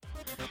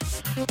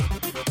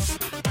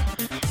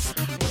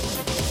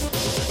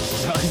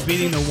Probably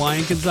beating the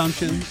wine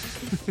consumption.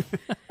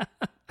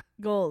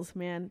 Goals,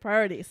 man.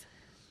 Priorities.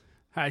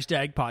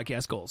 Hashtag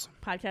podcast goals.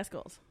 Podcast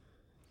goals.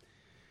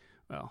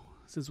 Well,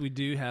 since we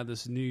do have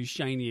this new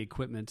shiny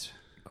equipment.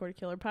 Quarter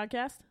Killer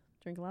podcast.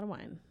 Drink a lot of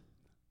wine.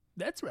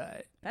 That's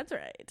right. That's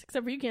right.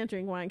 Except for you can't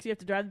drink wine because you have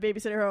to drive the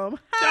babysitter home.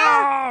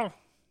 Oh!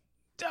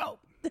 Dope.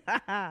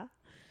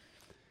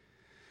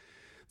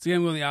 So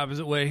I'm going the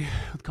opposite way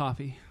with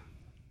coffee.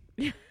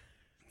 It's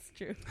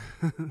true.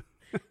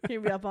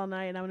 You'll be up all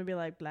night and I'm going to be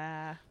like,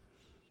 blah.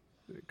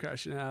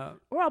 Crashing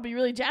out. Or I'll be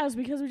really jazzed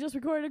because we just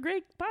recorded a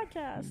great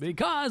podcast.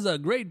 Because a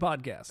great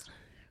podcast.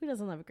 Who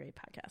doesn't love a great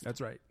podcast?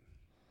 That's right.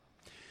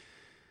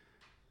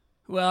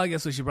 Well, I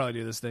guess we should probably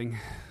do this thing.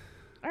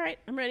 All right,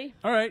 I'm ready.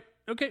 All right.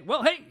 Okay.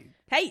 Well, hey.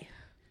 Hey.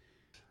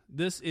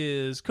 This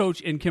is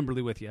Coach and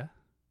Kimberly with you,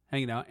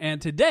 hanging out.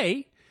 And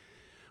today,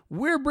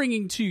 we're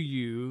bringing to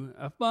you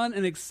a fun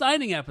and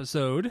exciting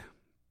episode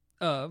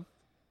of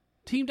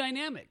Team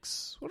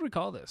Dynamics. What do we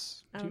call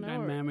this? I don't Team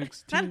know.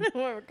 Dynamics. I don't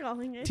know what we're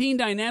calling it. Team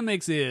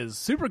Dynamics is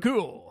super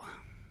cool.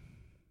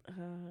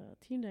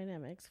 Team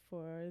Dynamics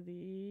for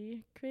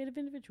the creative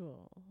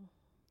individual.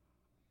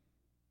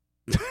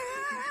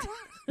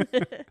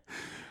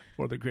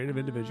 For the creative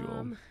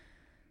individual.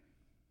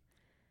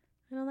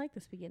 I don't like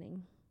this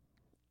beginning.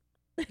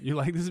 You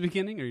like this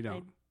beginning or you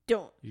don't? I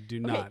don't. You do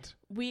Okay, not.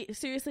 We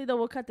seriously though,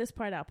 we'll cut this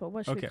part out. But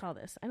what should Okay. we call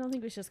this? I don't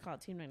think we should just call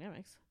it Team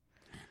Dynamics.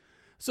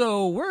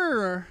 So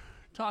we're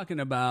talking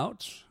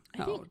about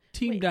how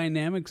Team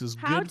Dynamics is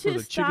how good for to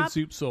the chicken stop-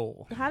 soup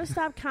soul. How to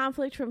stop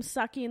conflict from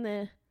sucking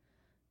the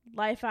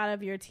life out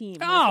of your team.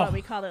 That's Oh! what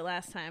we called it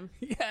last time.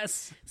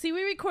 Yes. See,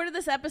 we recorded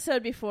this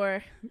episode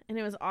before, and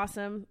it was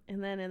awesome.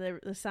 And then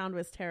the sound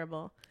was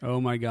terrible. Oh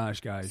my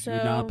gosh, guys. You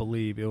would So- not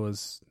believe it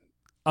was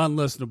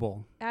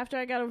unlistenable. After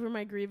I got over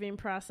my grieving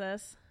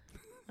process,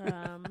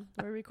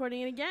 we're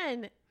recording it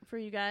again for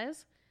you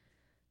guys.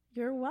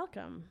 You're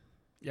welcome.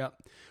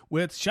 Yep.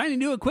 With shiny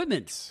new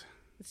equipment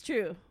It's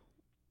true.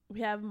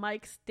 We have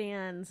mic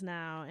stands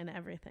now and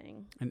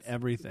everything. and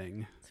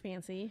everything. It's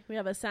fancy. We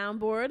have a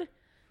soundboard.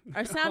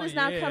 Our sound is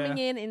now yeah. coming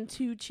in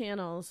 2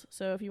 channels.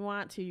 So if you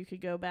want to, you could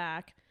go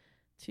back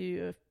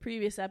to a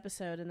previous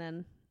episode and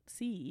then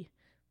see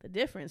the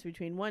difference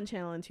between 1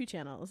 channel and 2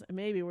 channels. And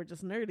maybe we're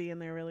just nerdy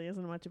and there really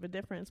isn't much of a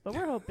difference. But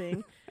we're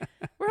hoping.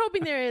 We're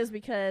hoping there is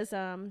because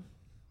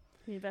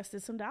we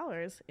invested some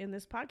dollars in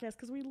this podcast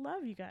because we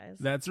love you guys.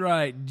 That's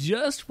right.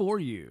 Just for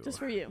you. Just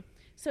for you.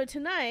 So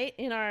tonight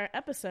in our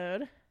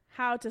episode,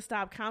 how to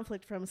stop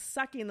conflict from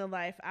sucking the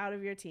life out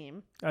of your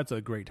team. That's a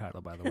great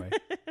title, by the way.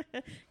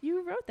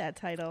 You wrote that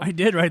title. I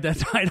did write that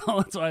title.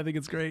 That's why I think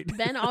it's great.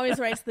 Ben always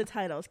writes the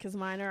titles because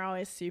mine are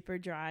always super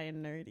dry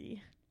and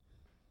nerdy.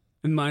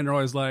 And mine are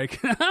always like,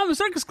 I'm a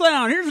circus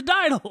clown. Here's a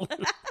title.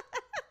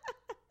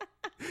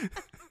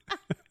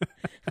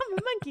 I'm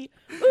a monkey.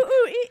 Ooh,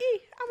 ooh, ee.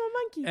 I'm a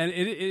monkey. And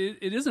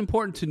it is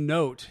important to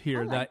note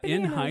here I like that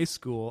in bananas. high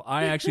school,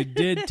 I actually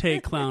did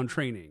take clown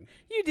training.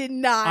 You did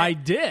not. I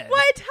did.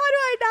 What? How do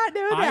I not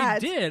know that? I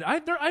did.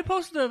 I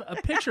posted a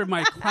picture of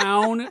my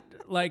clown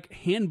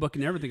handbook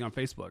and everything on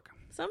Facebook.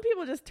 Some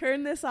people just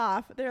turn this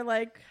off. They're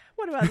like,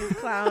 what about these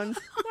clowns?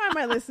 Why am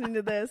I listening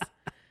to this?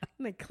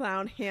 And the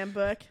clown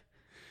handbook.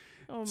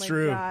 Oh It's my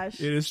true.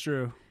 gosh. It is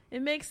true.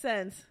 It makes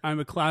sense. I'm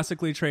a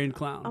classically trained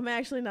clown. I'm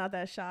actually not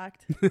that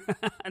shocked.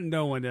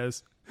 No one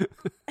is.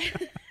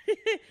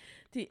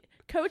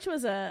 Coach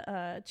was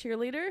a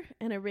cheerleader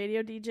and a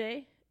radio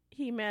DJ.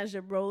 He managed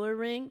a roller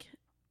rink.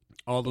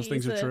 All those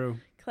things He's are a true.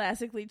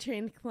 Classically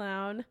trained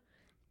clown.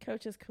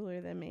 Coach is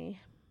cooler than me.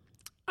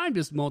 I'm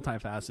just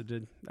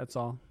multifaceted. That's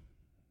all.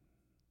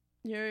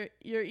 You're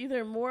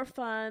either more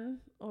fun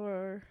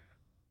or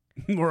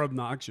More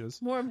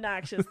obnoxious. more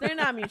obnoxious. They're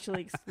not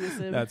mutually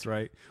exclusive. That's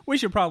right. We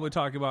should probably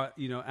talk about,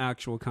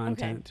 actual okay.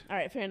 content. All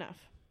right, fair enough.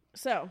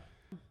 So,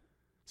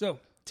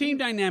 Team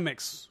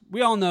dynamics.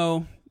 We all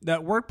know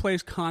that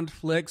workplace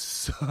conflict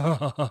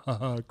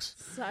sucks.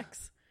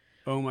 sucks.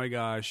 Oh my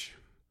gosh.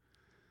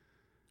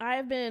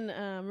 I've been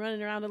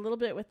running around a little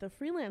bit with the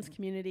freelance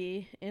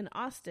community in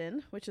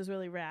Austin, which is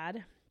really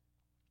rad.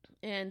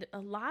 And a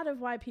lot of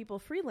why people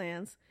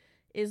freelance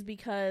is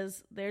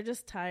because they're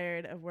just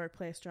tired of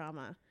workplace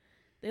drama.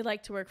 They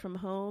like to work from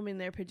home in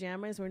their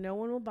pajamas where no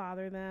one will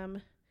bother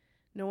them.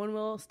 No one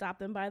will stop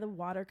them by the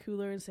water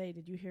cooler and say,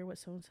 did you hear what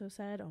so-and-so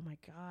said? Oh, my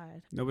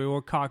God. Nobody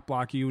will cock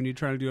block you when you're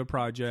trying to do a Did you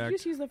project.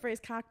 just use the phrase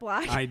cock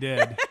block? I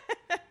did.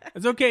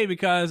 It's okay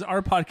because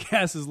our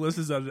podcast is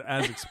listed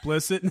as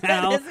explicit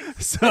now, It is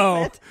explicit.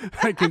 so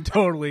I can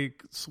totally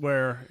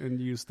swear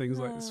and use things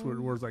like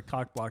words like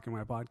cock block in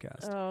my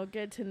podcast. Oh,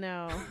 good to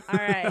know. All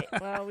right.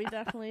 Well, we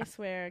definitely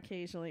swear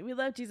occasionally. We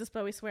love Jesus,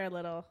 but we swear a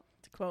little,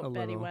 to quote A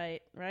Betty little.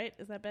 White, right?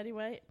 Is that Betty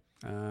White?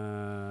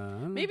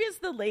 Maybe Maybe it's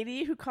the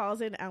lady who calls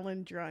in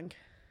Ellen drunk.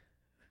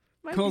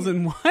 Might calls be-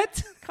 in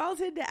what?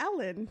 calls into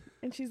Ellen,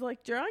 and she's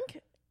like drunk,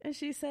 and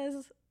she says,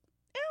 Ellen,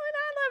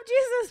 I love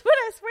Jesus, but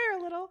I swear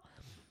a little.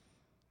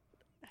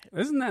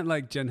 Isn't that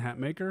like Jen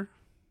Hatmaker?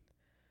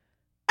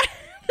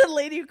 The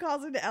lady who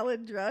calls into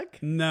Ellen drunk?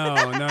 No.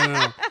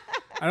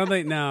 I don't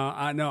think. No.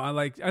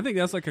 I think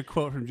that's like a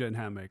quote from Jen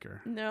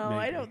Hatmaker. No, maybe.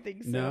 I don't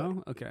think so.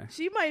 No. Okay.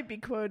 She might be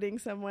quoting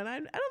someone. I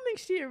don't think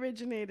she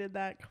originated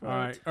that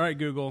quote. All right,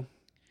 Google.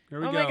 Here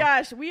we go. Oh my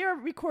gosh, we are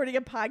recording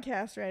a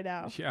podcast right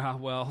now. Yeah.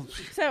 Well.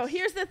 So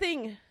here's the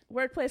thing: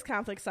 workplace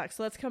conflict sucks.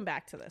 So let's come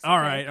back to this. All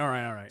okay?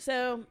 right.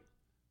 So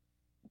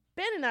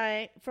Ben and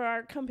I, for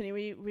our company,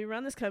 we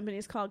run this company.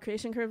 It's called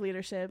Creation Curve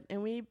Leadership,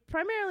 and we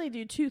primarily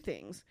do two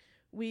things.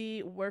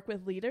 We work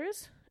with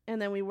leaders,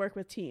 and then we work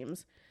with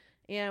teams.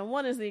 And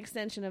one is the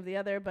extension of the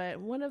other, but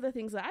one of the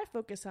things that I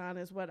focus on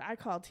is what I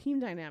call team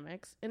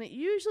dynamics. And it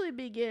usually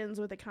begins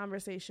with a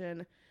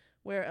conversation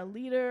where a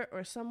leader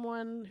or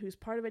someone who's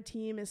part of a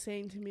team is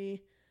saying to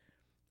me,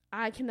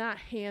 I cannot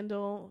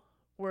handle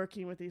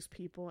working with these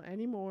people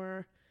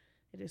anymore.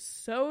 It is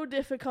so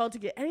difficult to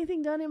get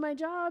anything done in my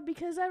job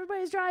because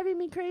everybody's driving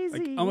me crazy.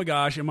 Like, oh my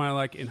gosh, am I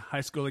like in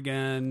high school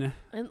again?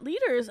 And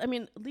leaders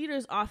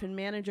often,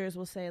 managers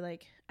will say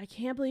like, I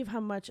can't believe how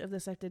much of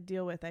this I have to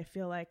deal with. I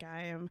feel like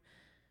I am,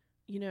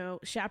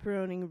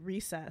 chaperoning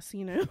recess,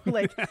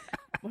 like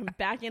I'm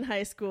back in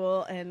high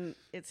school and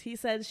it's he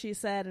said, she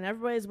said, and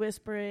everybody's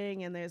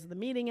whispering and there's the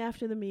meeting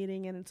after the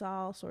meeting and it's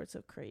all sorts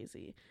of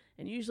crazy.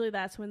 And usually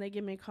that's when they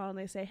give me a call and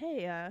they say,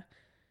 hey,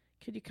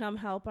 could you come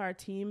help our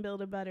team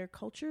build a better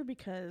culture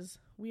because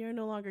we are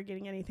no longer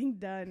getting anything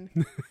done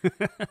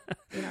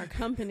in our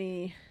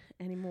company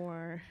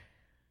anymore.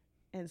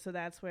 And so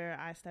that's where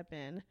I step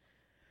in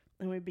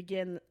and we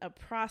begin a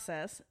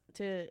process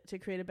to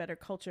create a better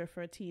culture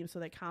for a team so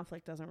that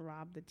conflict doesn't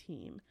rob the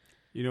team.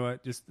 You know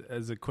what? Just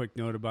as a quick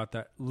note about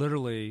that,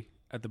 literally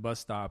at the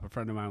bus stop, a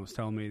friend of mine was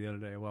telling me the other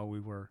day while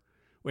we were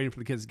waiting for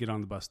the kids to get on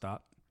the bus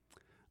stop.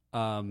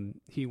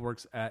 He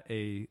works at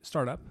a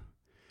startup.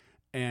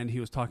 And he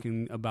was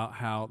talking about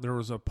how there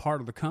was a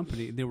part of the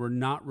company they were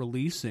not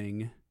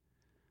releasing,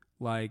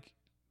 like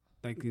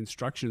the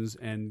instructions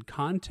and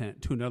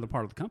content to another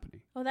part of the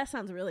company. Oh, that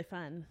sounds really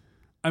fun.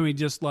 I mean,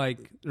 just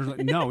like there's like,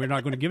 no, we're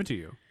not going to give it to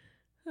you.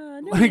 No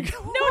one needs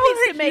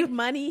to make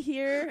money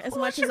here as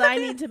much as I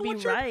need to be right.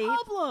 What's your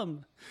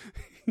problem?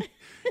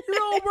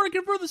 You're all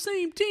working for the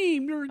same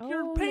team.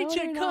 Your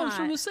paycheck comes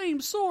from the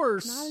same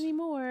source. Not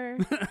anymore.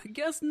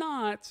 Guess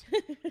not.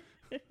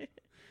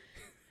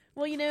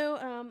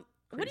 Well,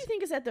 what do you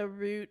think is at the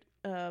root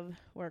of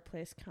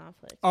workplace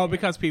conflict? Oh,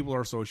 because people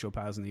are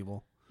sociopaths and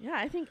evil. Yeah,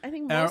 I think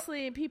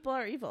mostly people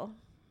are evil.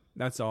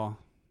 That's all.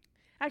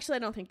 Actually, I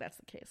don't think that's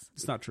the case.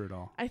 It's not true at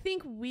all. I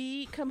think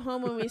we come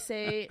home and we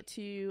say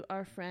to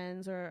our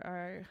friends or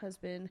our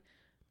husband,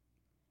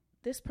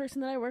 this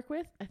person that I work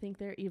with, I think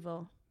they're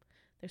evil.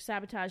 They're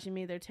sabotaging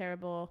me. They're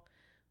terrible.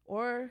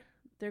 Or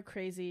they're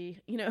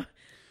crazy.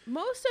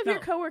 Most of your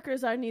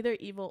coworkers are neither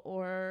evil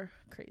or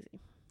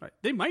crazy. Right.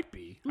 They might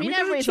be. I mean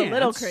everybody's a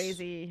little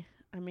crazy.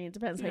 I mean, it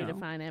depends how you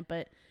define it.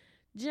 But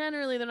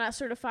generally, they're not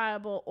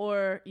certifiable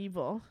or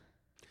evil.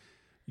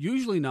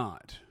 Usually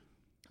not.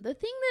 The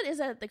thing that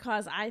is at the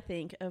cause, I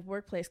think, of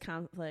workplace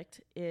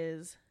conflict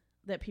is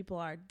that people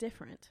are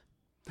different.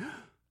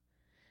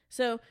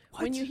 So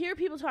when you hear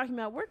people talking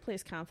about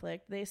workplace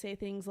conflict, they say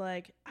things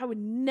like, I would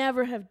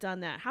never have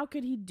done that. How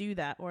could he do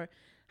that? Or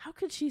how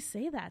could she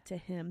say that to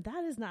him?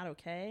 That is not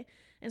okay.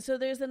 And so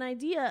there's an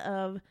idea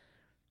of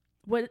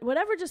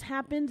whatever just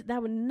happened,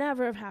 that would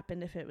never have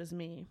happened if it was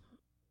me.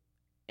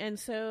 And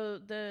so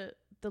the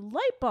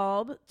light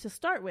bulb to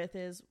start with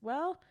is,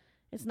 well,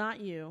 it's not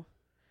you.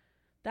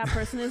 That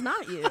person is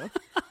not you.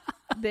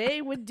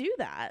 They would do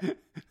that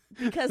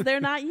because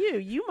they're not you.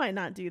 You might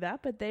not do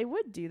that, but they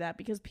would do that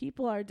because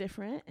people are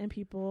different and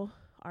people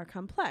are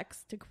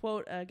complex. To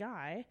quote a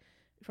guy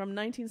from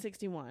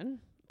 1961,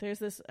 there's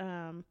this...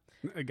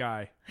 a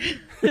guy.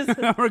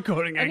 We're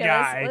quoting a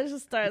guy. Let's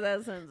just start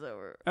that sentence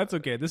over. That's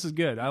okay. This is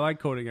good. I like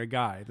quoting a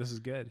guy. This is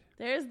good.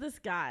 There's this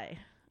guy.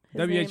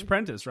 W.H.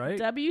 Prentice, right?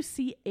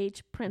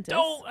 W.C.H. Prentice.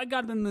 Oh, I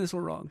got this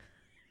one wrong.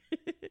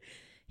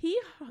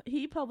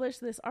 He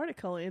published this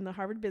article in the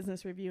Harvard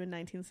Business Review in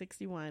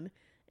 1961,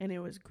 and it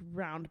was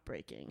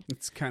groundbreaking.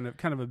 It's kind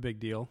of a big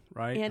deal,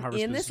 right? And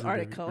Harvard's in this Business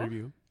article,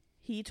 Review.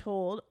 He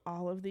told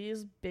all of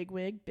these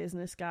bigwig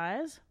business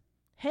guys,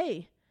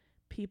 hey,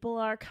 people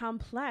are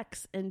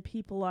complex and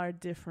people are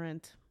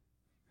different.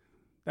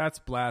 That's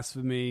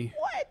blasphemy.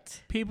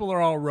 What? People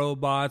are all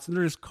robots and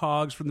they're just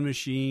cogs for the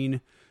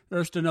machine.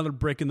 There's just another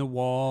brick in the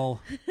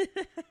wall.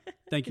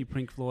 Thank you,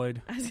 Pink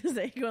Floyd. I was going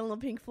to say, going a little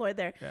Pink Floyd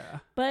there. Yeah.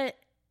 But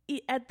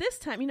at this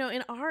time,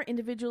 in our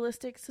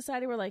individualistic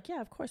society, we're like,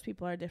 yeah, of course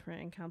people are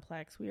different and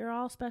complex. We are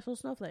all special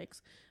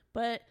snowflakes.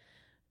 But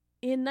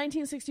in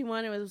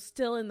 1961, it was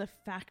still in the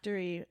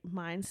factory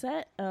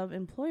mindset of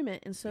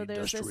employment. And so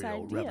there's this idea.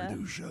 Industrial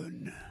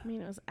Revolution. I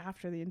mean, it was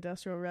after the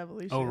Industrial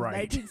Revolution. Oh, right.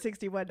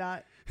 1961,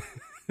 not...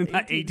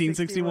 Not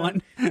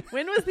 1861.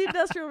 When was the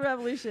Industrial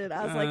Revolution?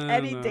 I was like,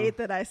 any date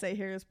that I say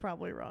here is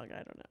probably wrong. I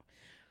don't know.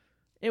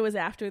 It was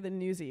after the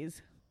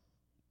Newsies,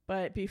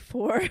 but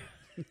before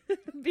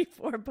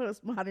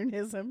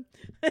postmodernism.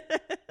 All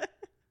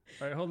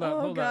right, hold up.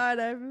 Oh God,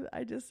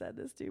 I just said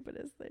the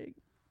stupidest thing.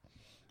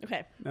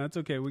 Okay. That's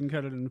okay. We can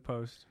cut it in the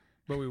post,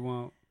 but we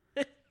won't.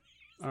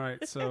 All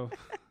right. So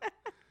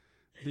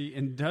the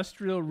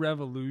Industrial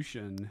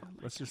Revolution.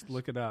 Let's just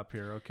look it up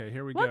here. Okay.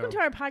 Here we go. Welcome to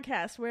our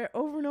podcast where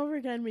over and over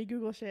again we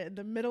Google shit in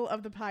the middle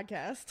of the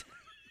podcast.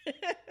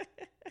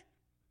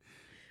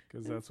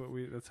 Because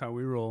that's how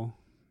we roll.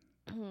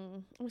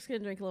 I'm just going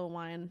to drink a little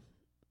wine.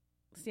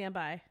 Stand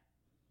by.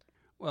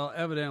 Well,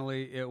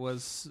 evidently it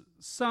was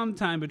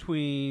sometime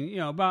between,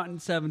 about in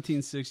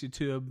 1760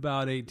 to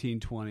about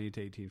 1820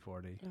 to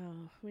 1840.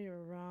 Oh, we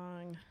were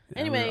wrong.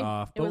 Yeah, anyway, we were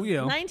off, it was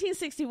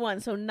 1961,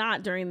 so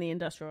not during the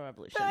Industrial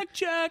Revolution. Fact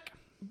check.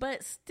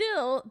 But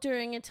still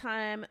during a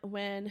time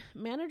when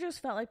managers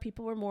felt like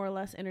people were more or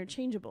less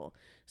interchangeable.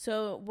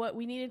 So what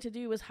we needed to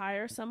do was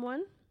hire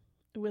someone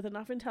with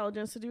enough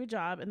intelligence to do a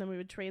job, and then we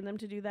would train them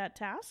to do that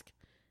task,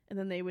 and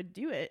then they would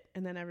do it,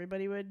 and then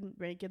everybody would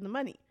rake in the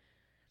money.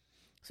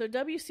 So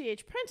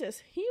W.C.H.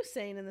 Prentice, he was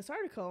saying in this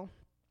article,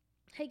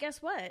 hey,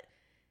 guess what?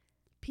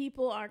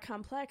 People are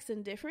complex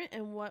and different,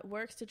 and what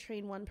works to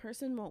train one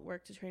person won't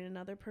work to train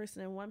another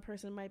person, and one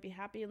person might be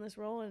happy in this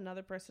role, and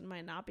another person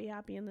might not be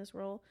happy in this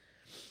role.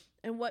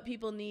 And what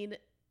people need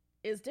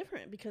is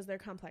different because they're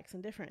complex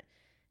and different.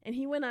 And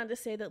he went on to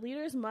say that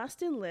leaders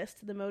must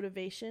enlist the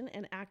motivation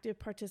and active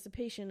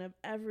participation of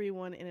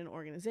everyone in an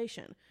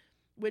organization,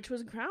 which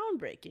was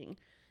groundbreaking.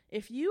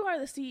 If you are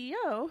the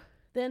CEO,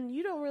 then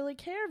you don't really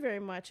care very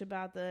much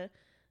about the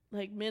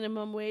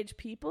minimum wage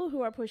people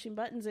who are pushing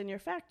buttons in your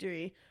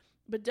factory.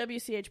 But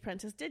W.C.H.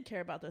 Prentice did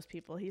care about those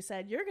people. He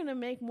said, you're going to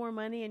make more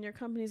money and your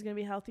company is going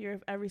to be healthier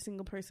if every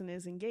single person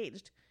is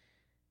engaged.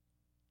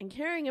 And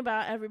caring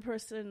about every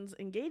person's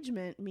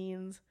engagement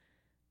means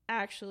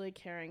actually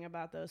caring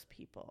about those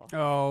people.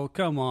 Oh,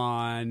 come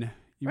on.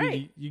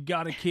 Right. You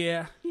got to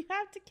care. You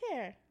have to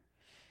care.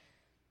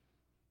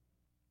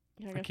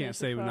 I can't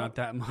say not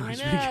that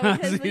much. I know,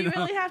 because you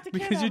really have to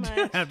care because that you much.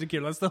 do have to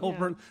care. That's the whole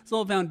that's the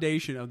whole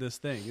foundation of this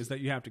thing is that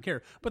you have to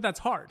care. But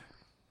that's hard.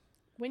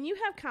 When you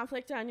have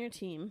conflict on your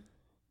team,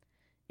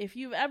 if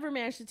you've ever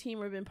managed a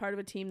team or been part of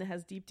a team that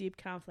has deep, deep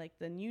conflict,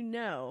 then you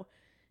know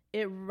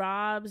it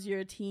robs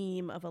your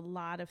team of a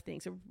lot of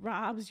things. It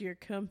robs your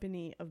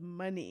company of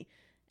money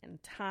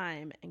and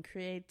time and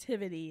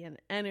creativity and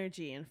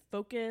energy and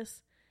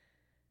focus.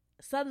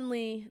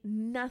 Suddenly,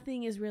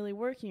 nothing is really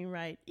working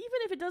right. Even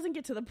if it doesn't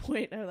get to the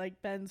point of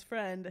like Ben's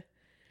friend,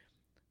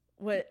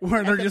 where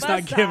they're just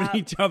not giving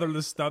each other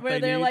the stuff where they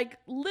they're need. like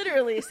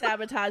literally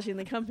sabotaging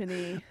the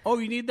company. Oh,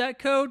 you need that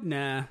code?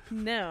 Nah.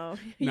 No,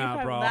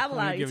 Nah, bro. That I'm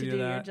allow not you to giving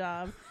do you your that.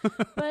 job.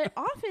 But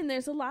often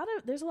there's a lot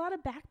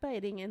of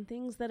backbiting and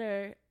things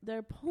that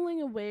they're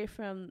pulling away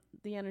from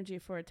the energy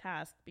for a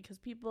task because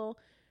people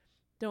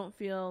don't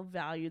feel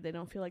valued. They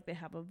don't feel like they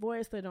have a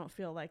voice. They don't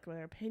feel like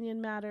their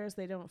opinion matters.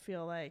 They don't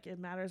feel like it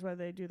matters whether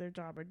they do their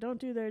job or don't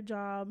do their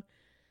job.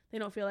 They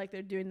don't feel like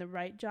they're doing the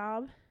right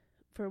job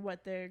for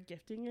what their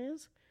gifting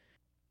is.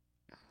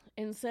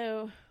 And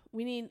so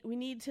we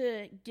need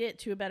to get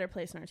to a better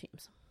place in our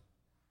teams.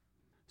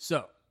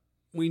 So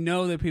we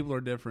know that people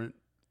are different.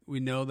 We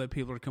know that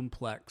people are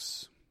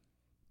complex.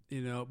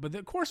 But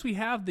of course we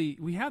have the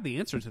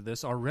answer to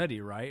this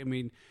already, right? I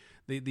mean,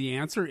 the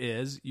answer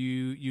is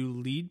you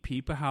lead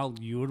people how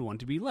you would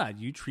want to be led.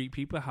 You treat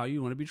people how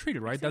you want to be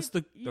treated, right? That's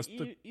the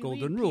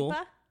golden rule.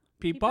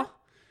 Peepa.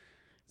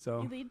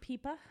 So you lead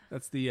Peepa.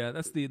 That's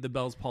the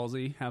Bell's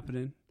palsy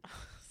happening.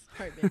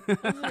 Sorry, babe.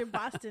 This is your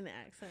Boston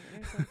accent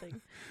or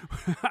something.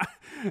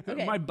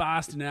 Okay. My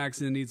Boston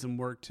accent needs some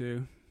work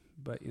too,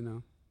 but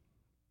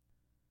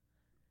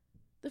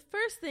The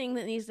first thing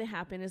that needs to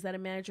happen is that a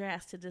manager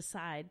has to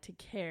decide to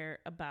care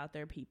about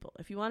their people.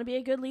 If you want to be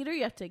a good leader,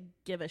 you have to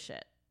give a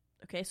shit.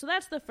 Okay, so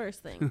that's the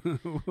first thing.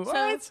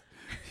 What? So,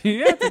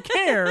 you have to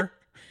care.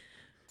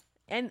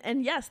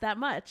 And yes, that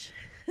much.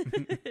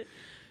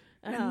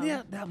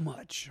 That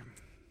much.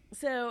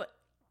 So,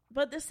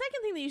 but the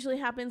second thing that usually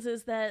happens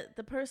is that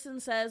the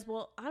person says,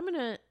 "Well, I'm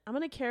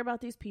gonna care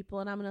about these people,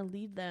 and I'm gonna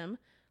lead them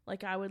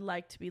like I would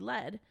like to be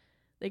led."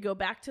 They go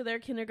back to their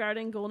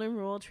kindergarten golden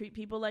rule: treat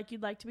people like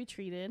you'd like to be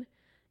treated,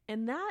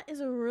 and that is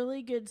a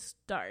really good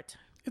start.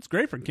 It's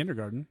great for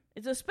kindergarten.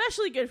 It's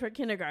especially good for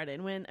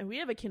kindergarten when we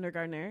have a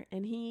kindergartner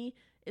and he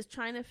is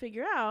trying to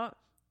figure out,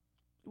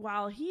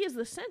 while he is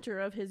the center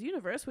of his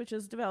universe, which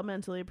is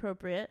developmentally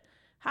appropriate,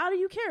 how do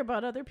you care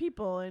about other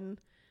people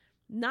and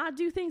not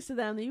do things to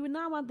them that you would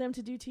not want them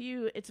to do to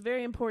you? It's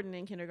very important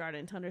in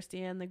kindergarten to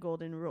understand the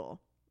golden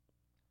rule.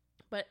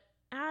 But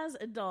as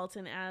adults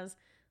and as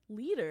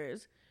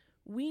leaders,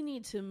 we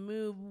need to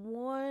move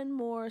one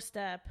more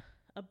step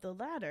up the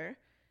ladder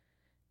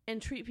and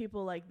treat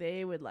people like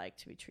they would like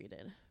to be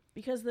treated.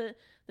 Because the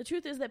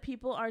truth is that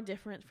people are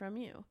different from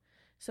you.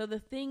 So the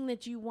thing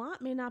that you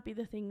want may not be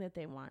the thing that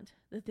they want.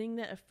 The thing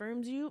that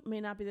affirms you may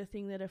not be the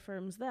thing that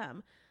affirms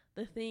them.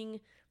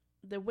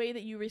 The way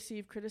that you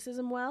receive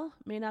criticism well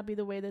may not be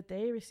the way that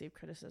they receive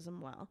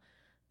criticism well.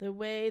 The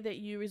way that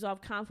you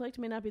resolve conflict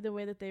may not be the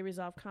way that they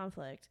resolve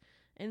conflict.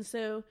 And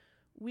so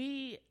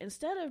we,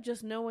 instead of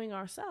just knowing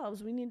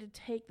ourselves, we need to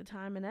take the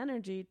time and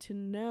energy to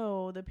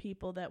know the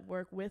people that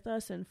work with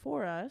us and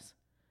for us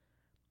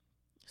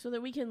so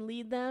that we can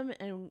lead them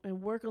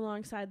and work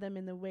alongside them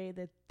in the way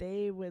that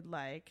they would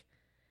like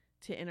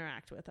to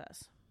interact with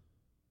us,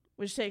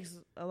 which takes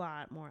a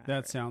lot more effort.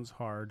 That sounds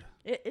hard.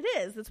 It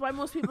is. That's why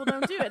most people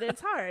don't do it.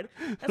 It's hard.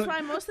 That's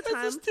why most of the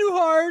time This is too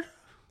hard.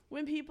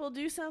 when people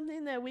do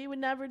something that we would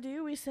never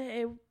do, we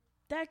say,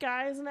 that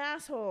guy is an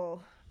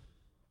asshole.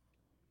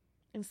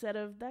 Instead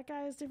of, that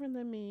guy is different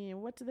than me.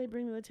 And what do they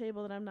bring to the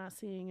table that I'm not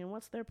seeing? And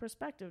what's their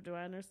perspective? Do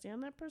I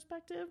understand that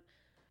perspective?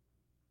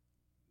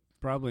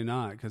 Probably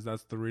not, because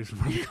that's the reason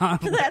for the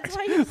conflict. That's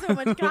why you have so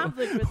much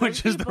conflict with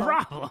Which those is the people.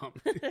 problem.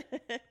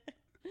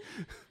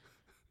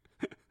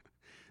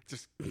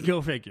 Just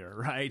go figure,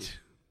 right?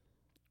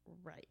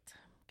 Right.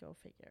 Go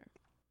figure.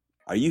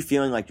 Are you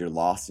feeling like you're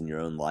lost in your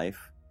own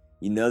life?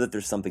 You know that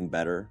there's something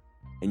better,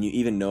 and you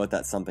even know what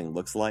that something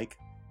looks like,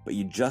 but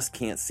you just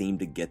can't seem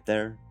to get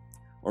there?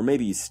 Or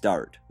maybe you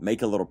start,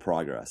 make a little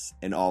progress,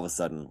 and all of a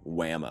sudden,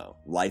 whammo,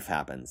 life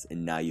happens,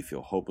 and now you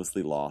feel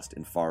hopelessly lost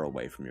and far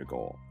away from your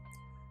goal.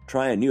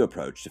 Try a new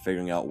approach to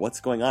figuring out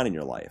what's going on in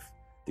your life,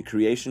 the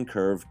Creation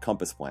Curve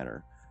Compass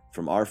Planner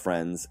from our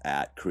friends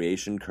at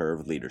Creation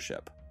Curve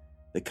Leadership.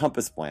 The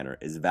Compass Planner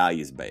is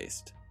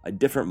values-based, a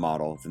different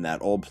model than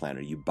that old planner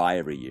you buy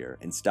every year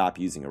and stop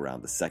using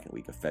around the second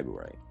week of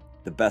February.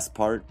 The best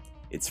part?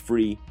 It's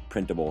free,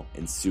 printable,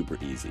 and super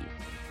easy.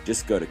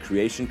 Just go to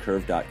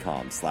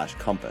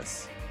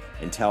creationcurve.com/compass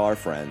and tell our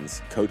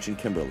friends, Coach and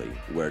Kimberly,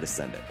 where to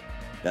send it.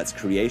 That's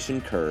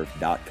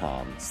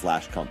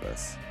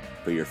creationcurve.com/compass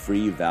for your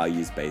free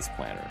values-based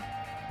planner.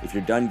 If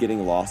you're done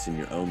getting lost in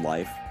your own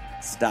life,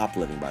 stop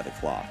living by the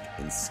clock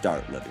and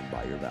start living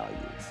by your values.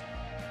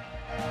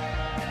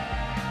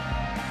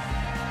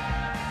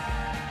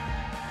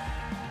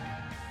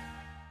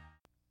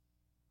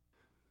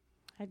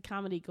 I had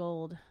comedy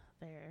gold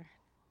there.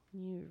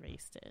 You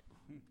erased it.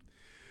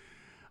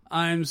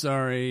 I'm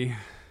sorry.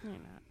 You're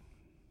not.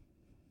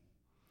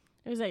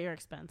 It was at your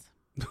expense.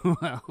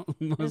 Well,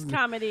 It was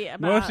comedy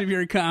about... most of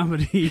your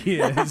comedy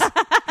is.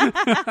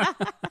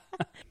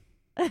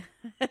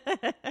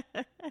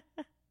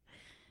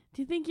 Do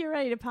you think you're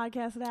ready to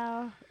podcast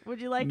now?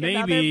 Would you like Maybe.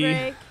 another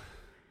break?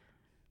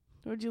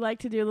 Would you like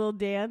to do a little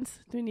dance?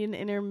 Do we need an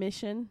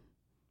intermission?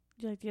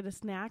 Would you like to get a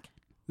snack?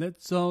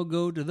 Let's all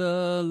go to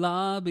the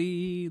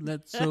lobby.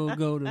 Let's all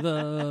go to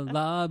the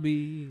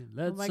lobby.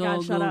 Let's my all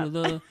God, shut go up. to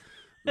the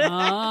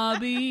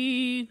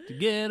lobby to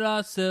get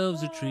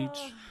ourselves a treat.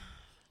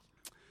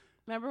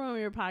 Remember when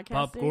we were podcasting?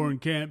 Popcorn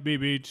can't be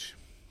beat.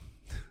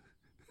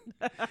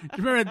 Do you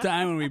remember the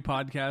time when we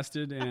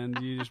podcasted and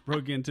you just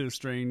broke into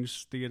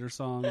strange theater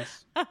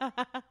songs?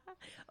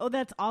 Oh,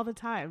 that's all the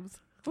times.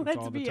 That's Let's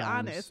all the be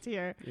times. honest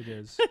here. It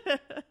is.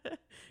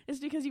 It's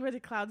because you went to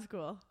clown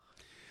school.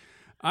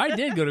 I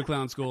did go to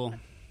clown school.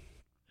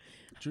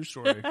 True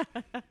story.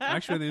 Actually, I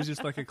think it was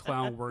just like a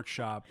clown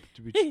workshop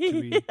to be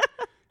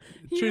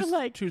You were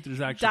like truth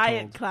is actually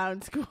diet told.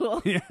 clown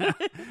school. Yeah.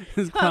 It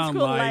was Clown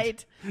school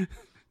light.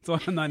 So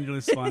I'm not nearly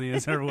as funny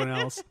as everyone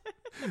else.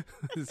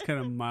 It's kind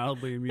of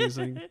mildly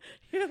amusing.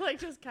 You're like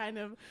just kind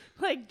of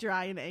like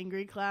dry and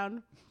angry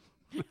clown.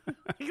 Like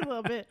a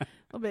little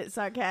bit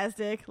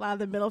sarcastic. A lot of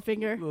the middle A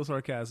finger. little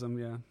sarcasm,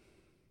 yeah.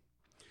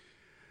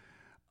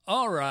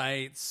 All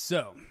right,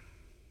 so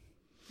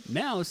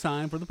now it's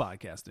time for the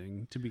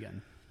podcasting to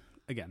begin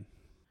again.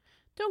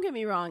 Don't get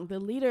me wrong. The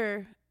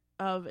leader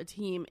of a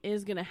team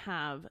is going to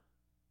have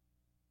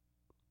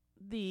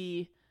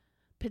the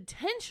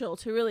potential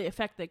to really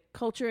affect the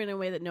culture in a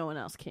way that no one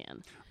else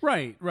can.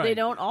 Right. They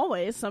don't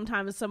always.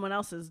 Sometimes someone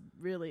else is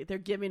they're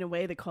giving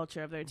away the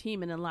culture of their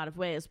team in a lot of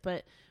ways.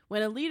 But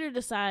when a leader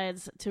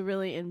decides to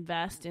really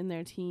invest in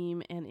their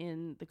team and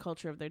in the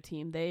culture of their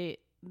team, they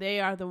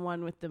are the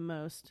one with the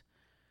most,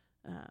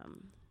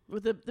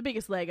 with the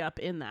biggest leg up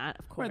in that,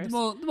 of course. Right,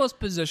 the most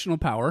positional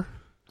power.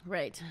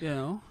 Right. You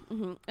know?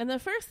 Mm-hmm. And the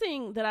first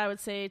thing that I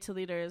would say to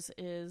leaders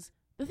is,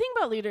 the thing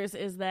about leaders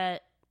is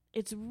that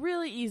it's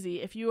really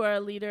easy if you are a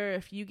leader,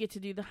 if you get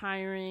to do the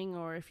hiring,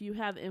 or if you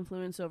have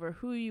influence over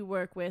who you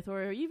work with,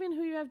 or even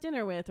who you have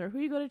dinner with, or who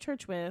you go to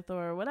church with,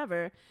 or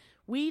whatever.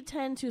 We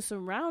tend to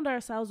surround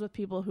ourselves with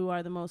people who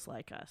are the most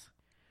like us.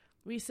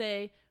 We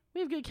say,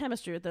 we have good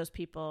chemistry with those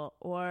people,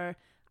 or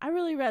I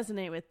really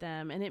resonate with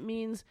them. And it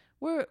means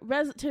to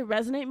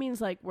resonate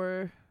means like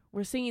we're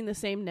singing the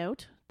same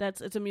note.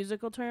 It's a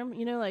musical term,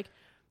 you know, like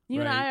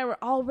you and I are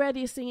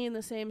already singing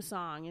the same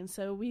song. And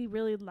so we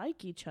really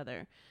like each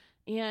other.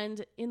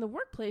 And in the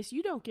workplace,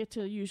 you don't get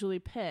to usually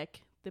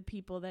pick the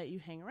people that you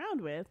hang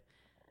around with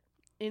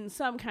in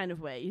some kind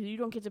of way. You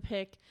don't get to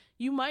pick.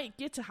 You might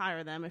get to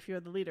hire them if you're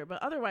the leader,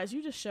 but otherwise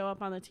you just show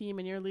up on the team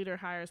and your leader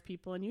hires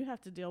people and you have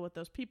to deal with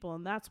those people.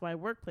 And that's why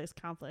workplace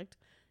conflict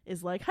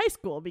is like high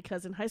school,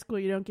 because in high school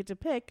you don't get to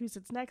pick who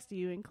sits next to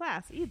you in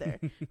class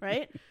either,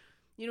 right?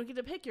 You don't get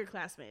to pick your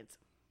classmates.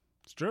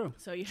 It's true.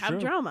 So you have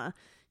drama.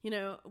 You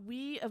know,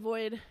 we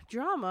avoid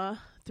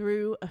drama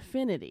through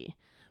affinity.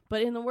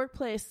 But in the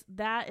workplace,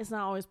 that is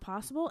not always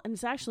possible, and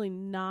it's actually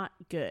not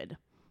good.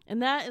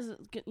 And that is,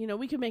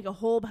 we could make a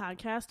whole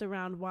podcast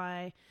around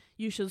why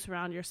you should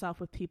surround yourself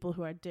with people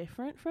who are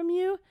different from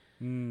you.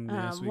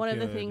 Yes, One of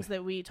the things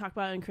that we talk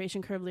about in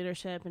Creation Curve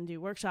Leadership and do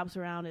workshops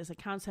around is a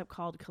concept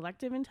called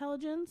collective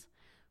intelligence,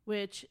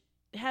 which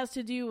has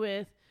to do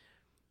with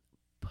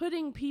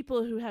putting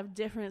people who have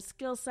different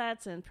skill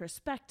sets and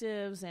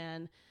perspectives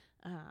and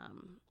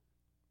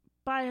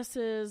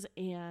biases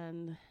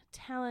and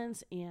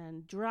talents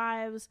and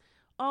drives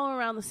all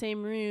around the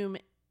same room,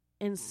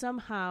 and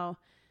somehow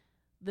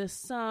the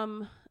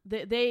sum,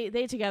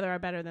 they together are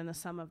better than the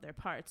sum of their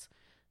parts.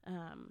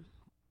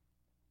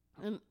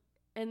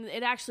 And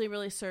it actually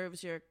really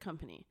serves your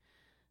company.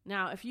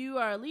 Now, if you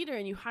are a leader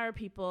and you hire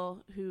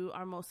people who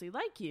are mostly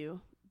like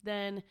you,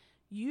 then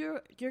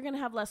you're going to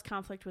have less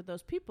conflict with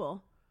those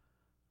people,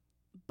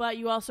 but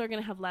you also are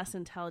going to have less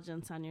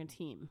intelligence on your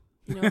team.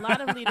 A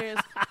lot of leaders.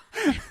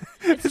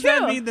 It's Does true.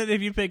 that mean that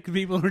if you pick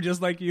people who are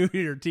just like you,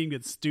 your team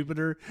gets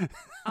stupider?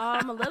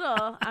 A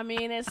little. I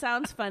mean, it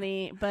sounds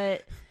funny,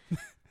 but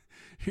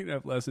You'd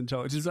have less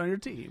intelligence on your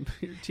team.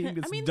 Your team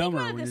gets think dumber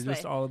about it when this you're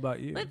just way. all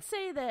about you. let's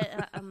say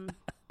that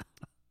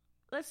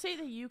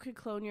you could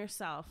clone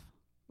yourself.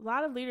 A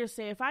lot of leaders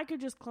say, if I could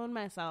just clone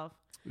myself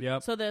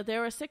Yep. so that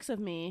there were 6 of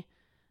me,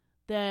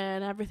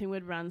 then everything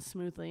would run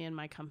smoothly in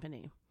my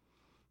company.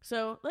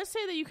 So let's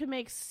say that you could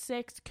make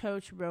 6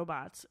 coach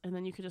robots, and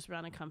then you could just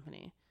run a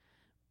company.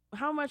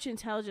 How much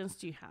intelligence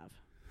do you have?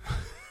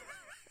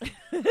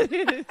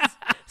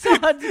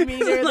 Sounds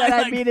meaner than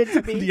I mean it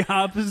to be. The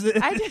opposite.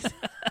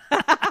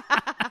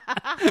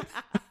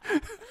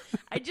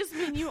 I just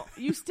mean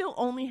you still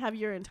only have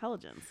your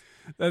intelligence,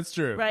 That's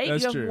true. right?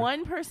 That's you have true.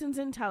 one person's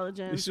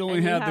intelligence. You still only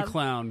and have the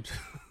clown.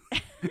 You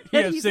You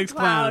have He's a 6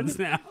 clown. clowns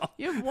now.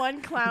 You have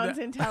one clown's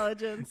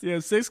intelligence. You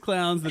have 6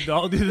 clowns that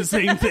all do the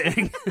same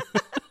thing.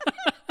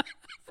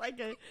 It's like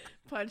a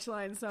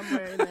punchline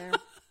somewhere in there.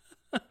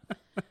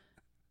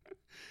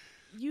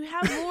 You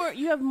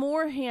have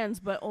more hands,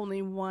 but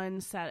only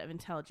one set of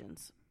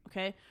intelligence.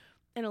 Okay.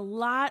 And a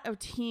lot of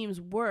teams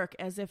work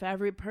as if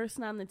every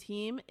person on the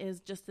team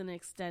is just an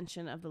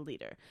extension of the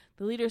leader.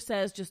 The leader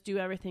says, just do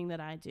everything that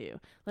I do.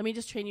 Let me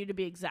just train you to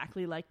be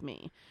exactly like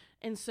me.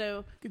 And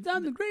so, Because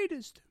I'm the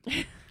greatest.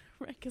 right,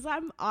 because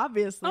I'm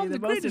obviously I'm the the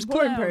most greatest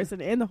important clown. person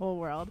in the whole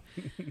world.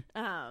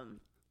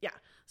 Yeah.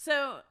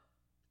 So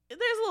there's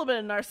a little bit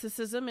of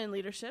narcissism in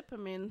leadership. I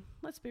mean,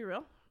 let's be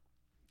real.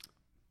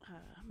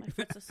 My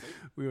foot's asleep.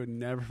 We would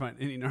never find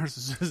any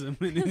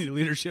narcissism in any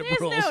leadership There's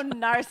roles. no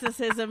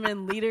narcissism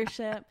in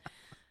leadership.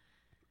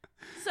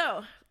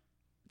 So,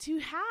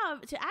 to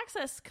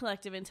access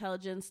collective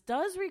intelligence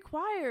does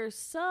require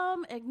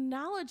some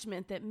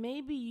acknowledgement that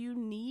maybe you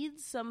need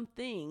some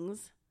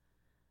things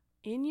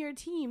in your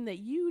team that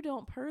you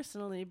don't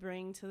personally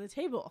bring to the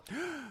table.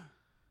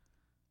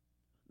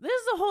 This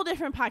is a whole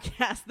different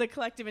podcast, the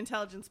collective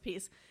intelligence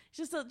piece.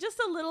 It's just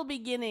a little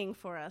beginning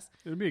for us.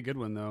 It'd be a good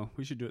one, though.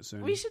 We should do it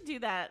soon. We should do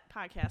that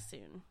podcast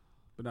soon.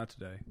 But not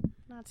today.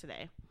 Not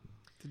today.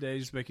 Today,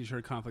 just making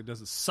sure conflict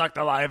doesn't suck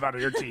the life out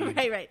of your team.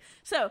 Right.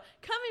 So,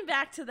 coming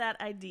back to that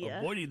idea.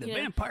 Avoiding the you know,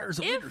 vampires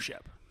of if-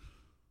 leadership.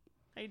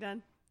 Are you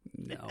done?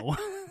 No.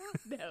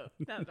 No,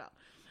 not at all.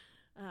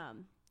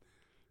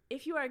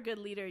 If you are a good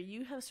leader,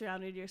 you have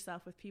surrounded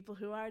yourself with people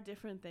who are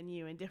different than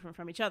you and different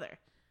from each other.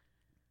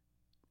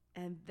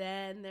 And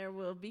then there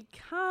will be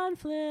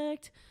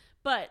conflict.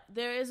 But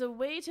there is a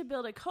way to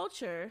build a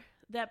culture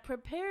that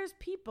prepares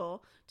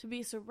people to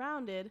be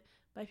surrounded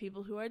by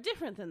people who are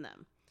different than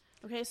them.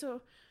 Okay,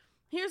 so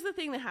here's the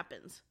thing that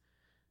happens.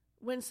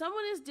 When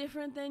someone is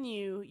different than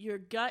you, your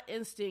gut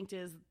instinct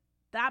is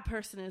that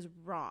person is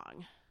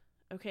wrong.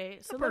 Okay,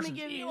 so let me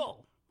give you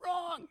evil.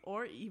 Wrong.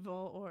 or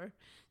evil or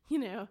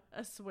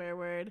a swear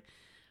word.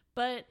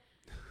 But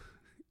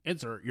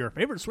Insert your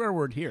favorite swear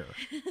word here.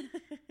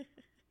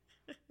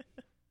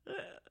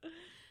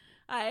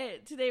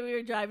 today we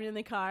were driving in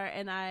the car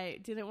and I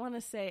didn't want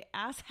to say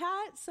ass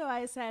hat, so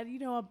I said,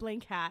 a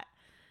blank hat.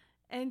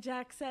 And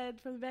Jack said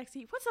from the back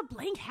seat, "What's a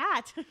blank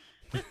hat?"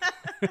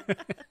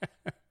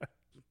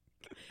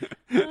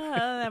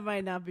 That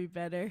might not be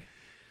better.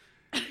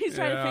 He's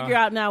trying to figure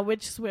out now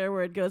which swear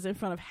word goes in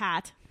front of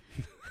hat.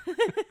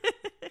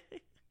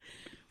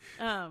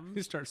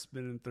 He starts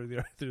spinning through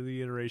the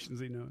iterations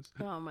he knows.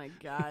 Oh my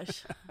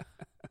gosh.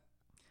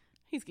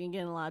 He's going to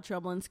get in a lot of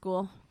trouble in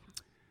school.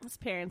 His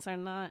parents are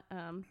not,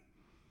 I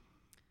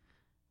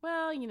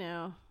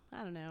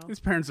don't know. His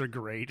parents are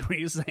great. What are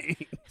you saying?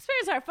 His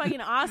parents are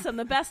fucking awesome.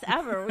 The best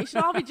ever. We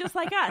should all be just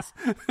like us.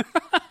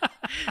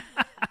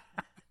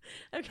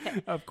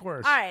 Okay. Of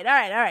course. All right.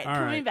 All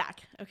Coming right.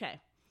 back. Okay.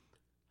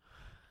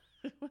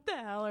 What the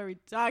hell are we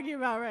talking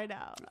about right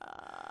now?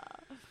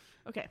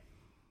 Okay.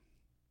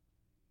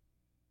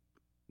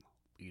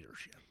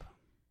 Leadership.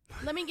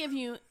 Let me give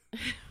you...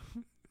 Stop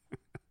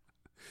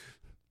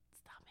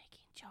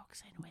making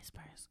jokes in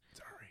whispers.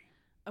 Sorry.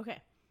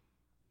 Okay.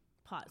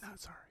 Pause. Not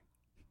sorry.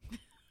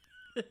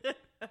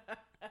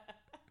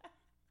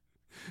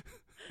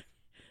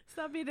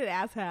 Stop being an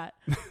asshat.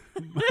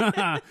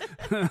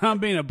 I'm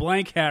being a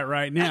blank hat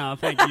right now.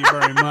 Thank you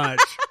very much.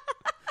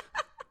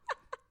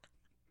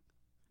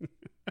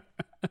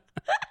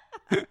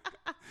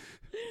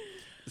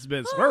 It's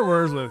been Swear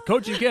Words with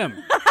Coach and Kim.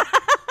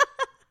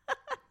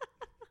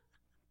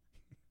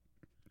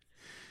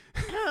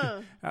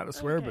 How to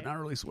swear, but not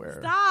really swear.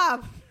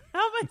 Stop. How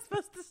am I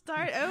supposed to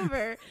start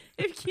over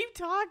if you keep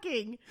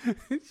talking?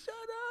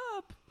 Shut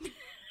up.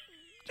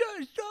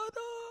 Just shut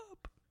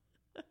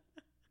up.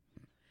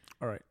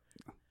 All right.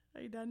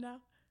 Are you done now?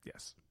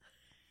 Yes.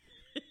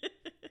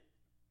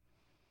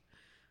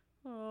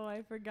 Oh,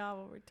 I forgot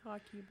what we're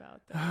talking about.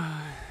 Though.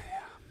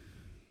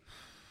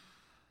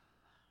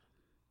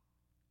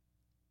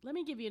 Let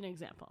me give you an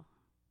example.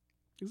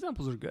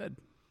 Examples are good.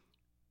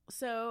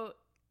 So,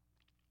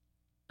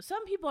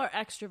 some people are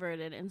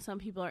extroverted and some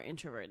people are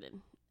introverted.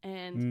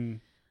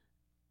 And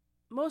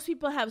most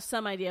people have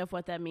some idea of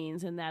what that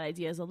means, and that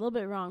idea is a little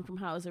bit wrong from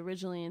how it was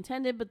originally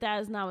intended, but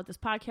that is not what this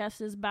podcast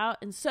is about.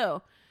 And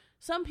so,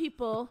 some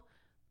people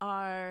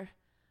are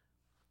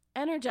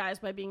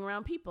energized by being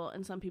around people,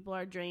 and some people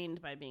are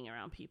drained by being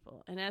around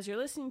people. And as you're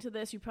listening to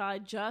this, you probably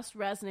just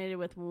resonated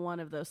with one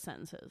of those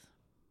sentences.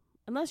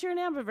 Unless you're an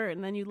ambivert,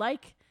 and then you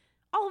like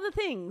all of the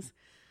things.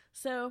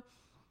 So,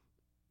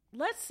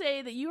 let's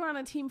say that you are on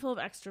a team full of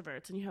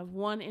extroverts and you have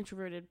one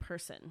introverted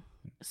person.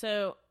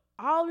 So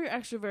all of your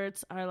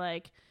extroverts are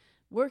like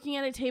working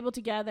at a table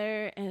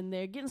together and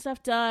they're getting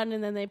stuff done,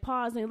 and then they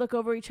pause and they look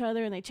over each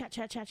other and they chat,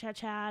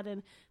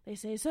 and they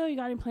say, so you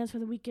got any plans for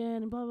the weekend,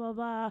 and blah, blah,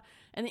 blah.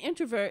 And the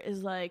introvert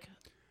is like,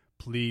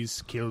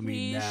 please kill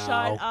me now. Please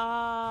shut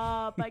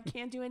up. I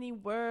can't do any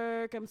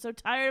work. I'm so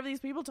tired of these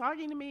people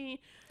talking to me.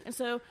 And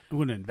so I'm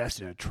going to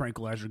invest in a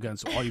tranquilizer gun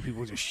so all you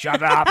people just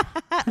shut up.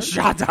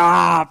 Shut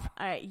up.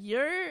 All right,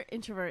 your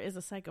introvert is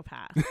a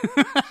psychopath.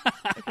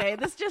 Okay,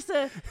 this is just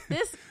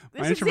this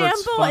My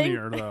introvert's example.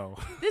 Funnier though.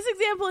 This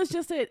example is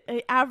just an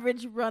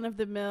average run of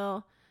the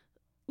mill,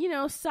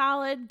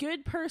 solid,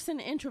 good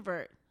person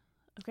introvert.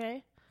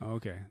 Okay.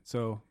 Okay,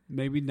 so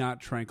maybe not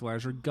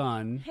tranquilizer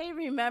gun. Hey,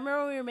 remember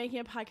when we were making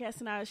a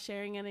podcast and I was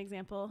sharing an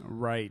example?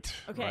 Right.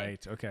 Okay.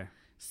 Right. Okay.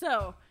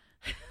 So,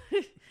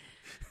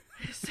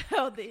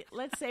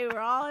 let's say we're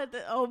all at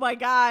the. Oh my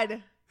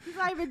God, he's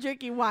not even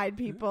drinking wine,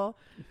 people.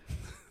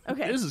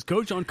 Okay, this is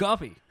Coach on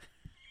coffee.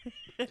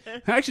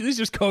 Actually, this is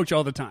just Coach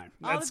all the time.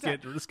 Let's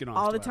get on.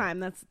 All the time.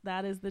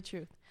 That is the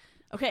truth.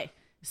 Okay,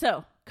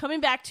 so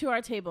coming back to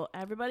our table,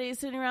 everybody is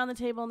sitting around the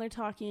table and they're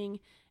talking,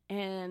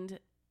 and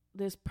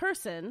this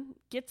person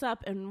gets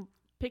up and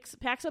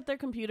packs up their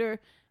computer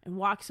and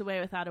walks away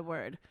without a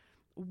word.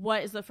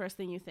 What is the first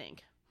thing you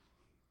think?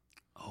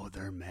 Oh,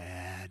 they're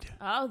mad.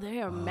 Oh,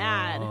 they are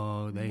mad.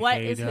 Oh, they What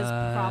hate is his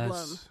us.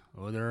 problem?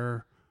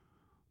 Oh,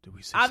 did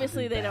we say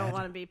Obviously, something they don't bad?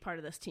 want to be part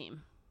of this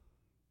team.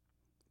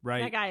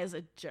 Right. That guy is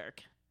a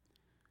jerk.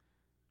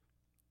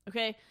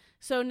 Okay,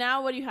 so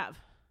now what do you have?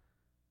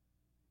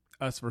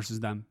 Us versus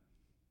them.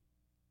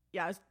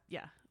 Yeah.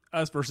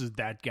 Us versus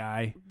that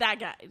guy. That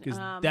guy. Because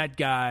that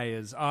guy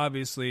is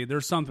obviously,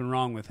 there's something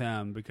wrong with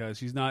him because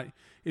he's not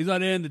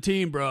in the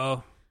team,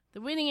 bro. The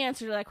winning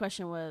answer to that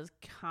question was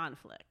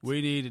conflict.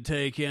 We need to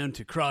take him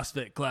to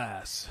CrossFit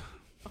class.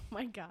 Oh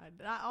my God.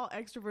 Not all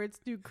extroverts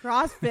do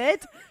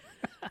CrossFit.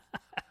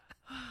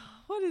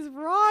 What is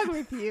wrong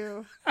with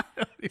you?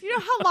 Do you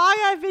know how long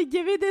I've been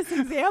giving this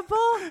example?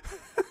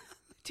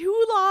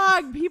 Too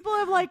long. People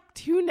have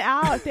tuned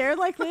out. They're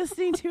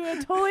listening to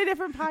a totally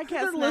different podcast.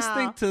 They're now.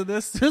 listening to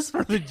this just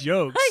for the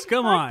jokes.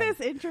 Come fuck on. This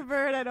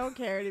introvert, I don't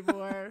care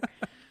anymore.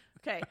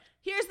 Okay,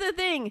 here's the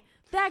thing.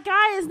 That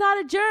guy is not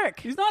a jerk.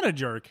 He's not a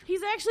jerk.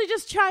 He's actually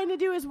just trying to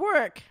do his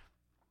work.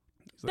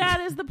 That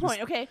is the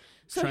point. Okay,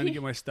 so trying to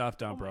get my stuff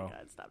done, oh bro. my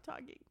God, stop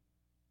talking.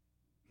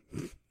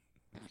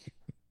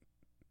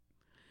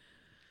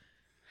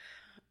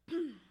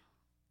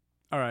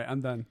 All right, I'm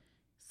done.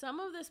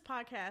 Some of this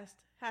podcast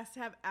has to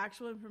have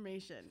actual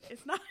information.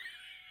 It's not.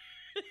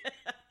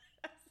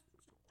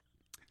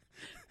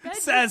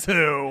 Says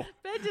who?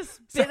 Ben just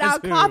spit Says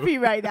out who? coffee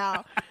right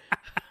now.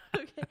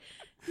 Okay,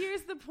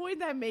 here's the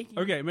point I'm making.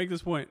 Okay, make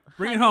this point.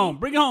 Bring it home.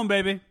 Bring it home,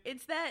 baby.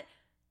 It's that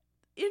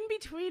in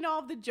between all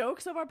of the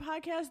jokes of our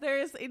podcast, there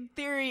is, in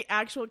theory,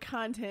 actual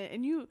content,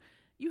 and you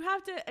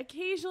have to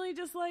occasionally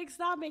just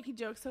stop making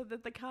jokes so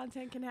that the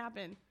content can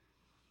happen.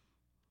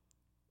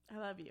 I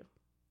love you.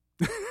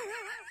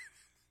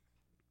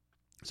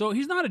 So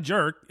he's not a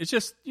jerk. It's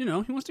just, he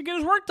wants to get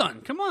his work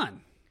done. Come on.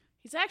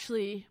 He's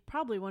actually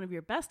probably one of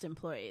your best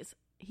employees.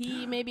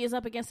 He maybe is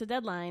up against a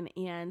deadline,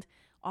 and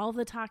all of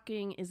the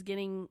talking is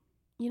getting,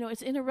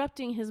 it's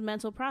interrupting his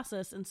mental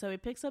process. And so he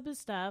picks up his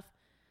stuff,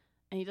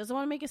 and he doesn't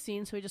want to make a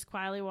scene, so he just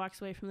quietly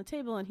walks away from the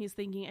table, and he's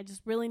thinking, I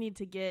just really need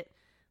to get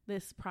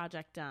this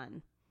project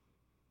done.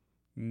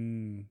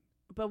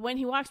 But when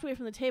he walks away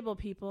from the table,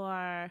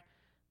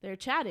 they're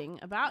chatting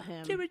about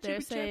him. They're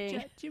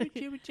saying,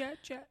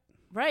 chat.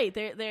 right,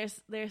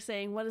 they're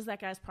saying, what is that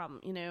guy's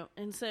problem,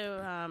 And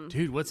so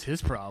Dude, what's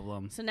his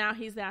problem? so now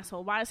he's the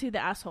asshole. Why is he the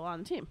asshole on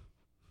the team?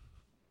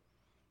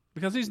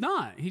 Because he's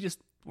not. He just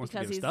wants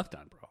Because to get his stuff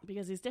done, bro.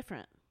 Because he's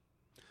different.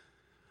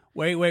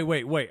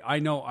 Wait. I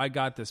know. I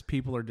got this.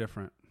 People are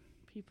different.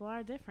 People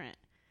are different,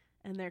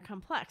 and they're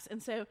complex.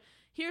 And so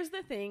here's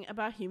the thing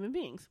about human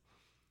beings.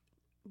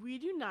 we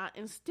do not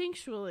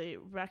instinctually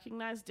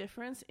recognize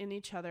difference in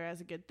each other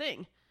as a good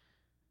thing.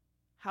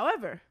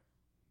 However,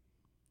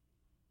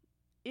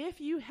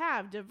 if you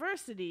have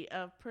diversity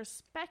of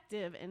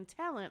perspective and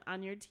talent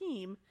on your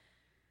team,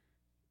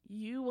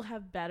 you will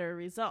have better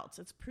results.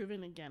 It's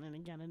proven again and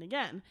again and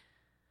again.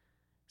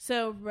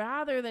 So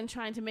rather than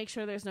trying to make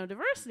sure there's no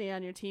diversity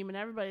on your team and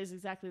everybody's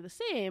exactly the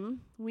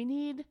same, we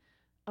need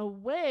a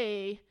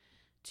way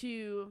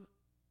to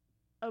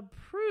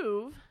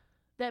approve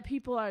that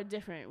people are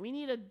different. We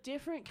need a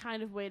different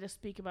kind of way to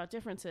speak about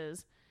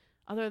differences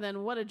other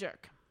than what a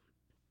jerk.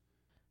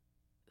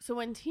 So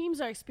when teams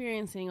are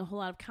experiencing a whole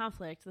lot of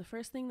conflict, the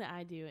first thing that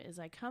I do is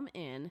I come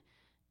in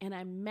and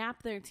I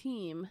map their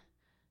team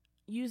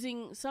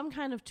using some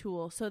kind of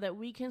tool so that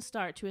we can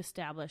start to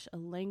establish a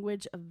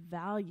language of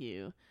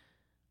value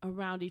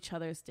around each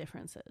other's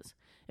differences.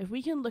 If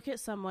we can look at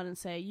someone and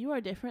say, you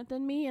are different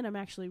than me, and I'm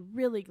actually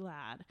really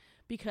glad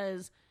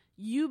because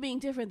you being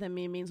different than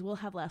me means we'll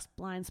have less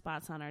blind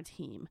spots on our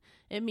team.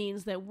 It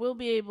means that we'll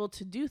be able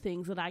to do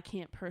things that I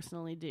can't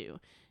personally do.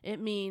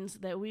 It means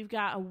that we've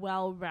got a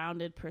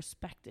well-rounded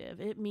perspective.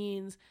 It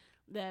means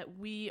that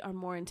we are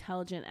more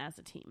intelligent as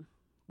a team.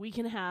 We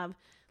can have,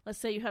 let's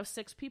say you have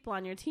 6 people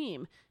on your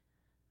team.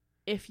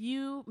 If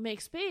you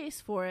make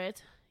space for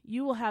it,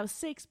 you will have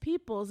 6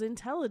 people's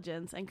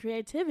intelligence and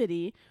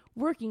creativity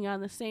working on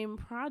the same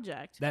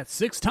project. That's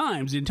 6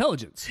 times the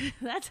intelligence.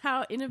 That's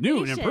how innovation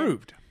New and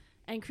improved.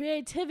 And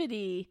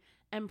creativity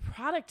and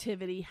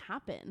productivity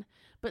happen.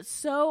 But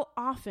so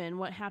often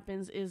what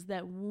happens is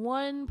that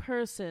one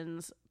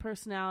person's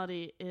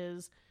personality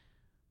is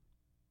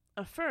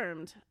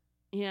affirmed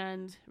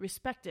and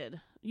respected.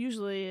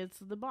 Usually it's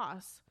the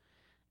boss.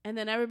 And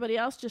then everybody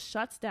else just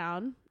shuts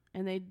down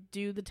and they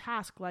do the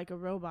task like a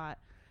robot.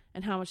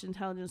 And how much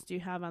intelligence do you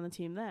have on the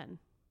team then?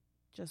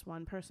 Just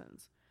one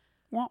person's.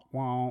 Wah,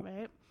 wah.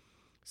 Right?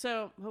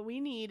 So what we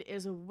need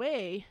is a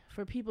way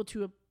for people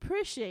to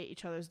appreciate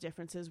each other's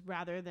differences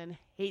rather than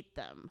hate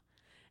them.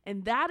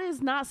 And that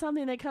is not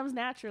something that comes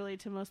naturally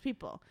to most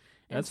people.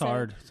 And That's so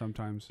hard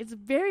sometimes. It's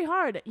very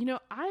hard. You know,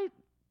 I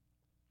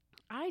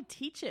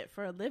teach it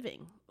for a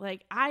living.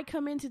 Like, I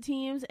come into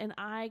teams and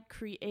I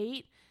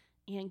create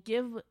and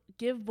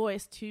give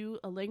voice to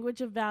a language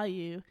of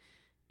value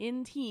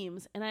in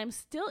teams, and I'm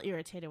still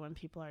irritated when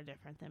people are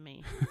different than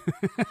me.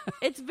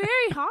 It's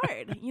very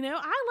hard. You know,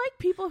 I like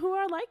people who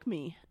are like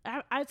me.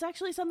 It's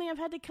actually something I've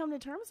had to come to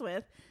terms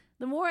with.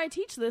 The more I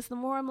teach this, the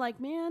more I'm like,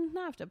 man,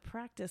 now I have to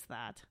practice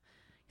that.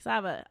 Because I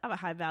have a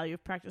high value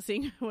of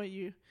practicing what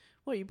you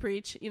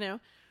preach, you know.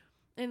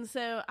 And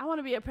so I want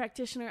to be a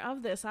practitioner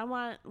of this. I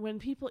want, when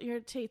people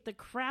irritate the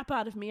crap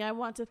out of me, I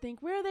want to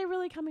think, where are they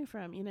really coming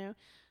from, you know,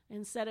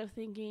 instead of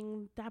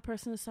thinking that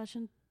person is such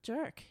a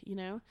jerk, you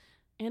know.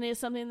 And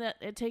it's something that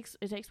it takes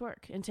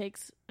work and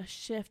takes a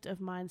shift of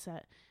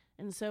mindset.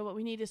 And so what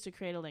we need is to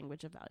create a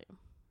language of value.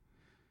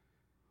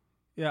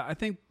 Yeah, I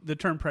think the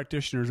term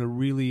practitioner is a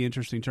really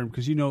interesting term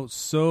because, you know,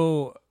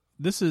 so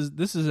this is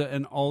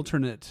an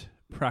alternate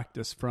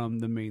practice from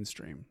the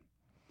mainstream.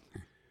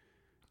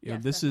 You know,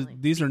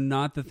 these are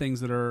not the things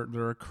that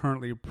are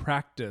currently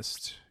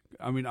practiced.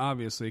 I mean,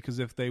 obviously, because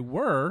if they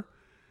were,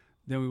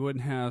 then we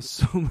wouldn't have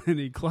so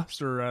many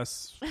cluster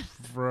arrests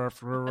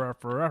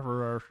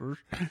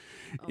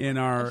in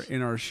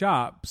our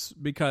shops,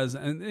 because,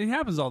 and it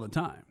happens all the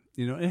time.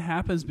 You know, it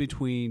happens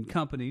between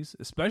companies,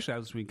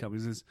 especially between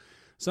companies. Is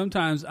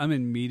sometimes I'm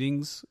in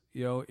meetings,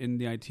 you know, in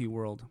the IT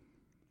world,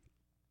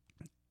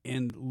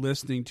 and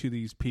listening to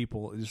these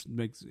people,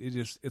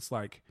 it's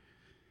like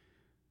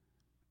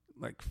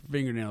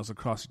fingernails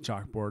across the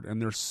chalkboard, and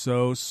they're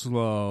so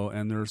slow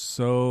and they're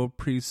so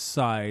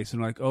precise,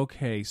 and like,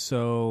 okay,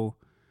 so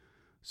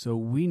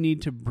we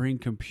need to bring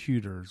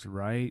computers,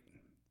 right?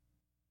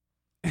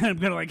 And I'm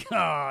kind of like,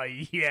 oh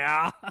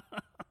yeah.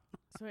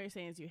 So what you're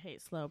saying is you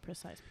hate slow,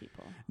 precise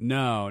people.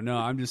 No,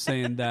 I'm just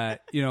saying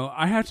that, you know,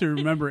 I have to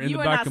remember in the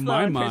back of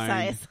my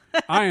mind,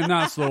 I am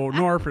not slow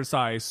nor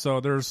precise.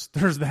 So there's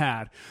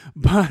that,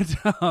 but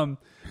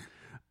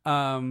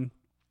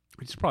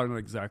which is probably not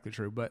exactly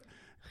true, but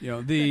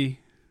you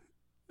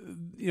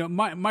know,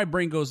 my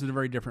brain goes at a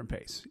very different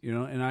pace, you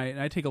know, and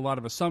I take a lot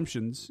of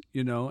assumptions,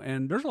 you know,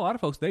 and there's a lot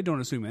of folks, they don't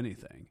assume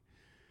anything,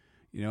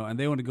 you know, and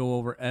they want to go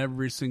over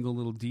every single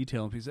little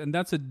detail piece. And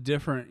that's a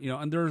different, you know,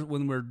 and there's,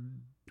 when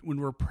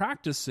we're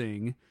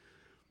practicing,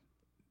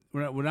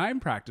 when I'm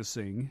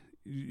practicing,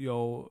 you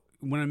know,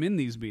 when I'm in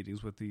these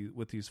meetings with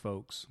these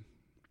folks,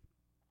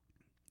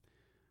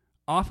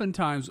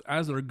 oftentimes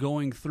as they're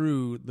going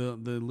through the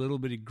little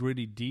bitty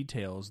gritty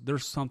details,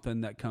 there's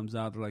something that comes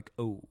out. They're like,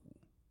 oh,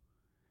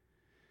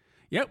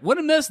 yeah, would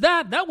have missed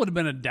that. That would have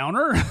been a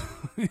downer.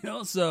 You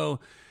know, so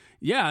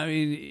yeah, I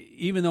mean,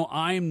 even though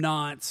I'm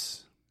not,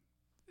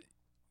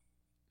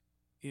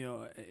 you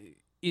know,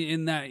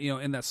 in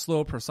that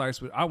slow, precise,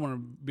 I want to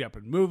be up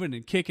and moving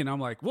and kicking. I'm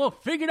like, well,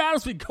 figure it out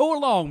as we go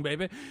along,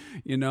 baby.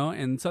 You know,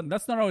 and so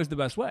that's not always the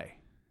best way,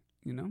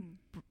 you know?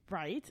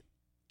 Right.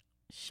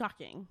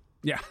 Shocking.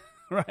 Yeah,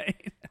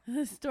 right.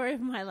 The story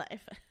of my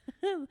life.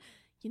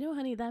 you know,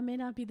 honey, that may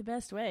not be the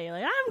best way.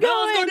 Like, I'm No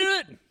going. one's gonna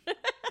do it.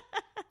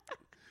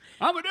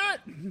 I'm gonna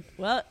do it.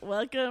 Well,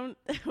 welcome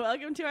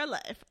to our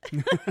life.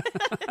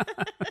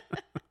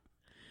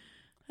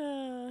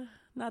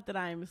 Not that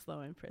I'm slow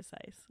and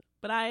precise,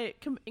 but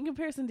in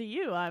comparison to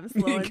you, I'm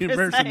slow In and precise.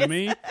 comparison to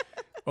me.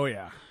 Oh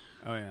yeah.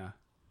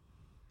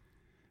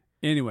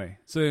 Anyway,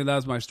 so that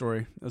was my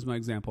story. That was my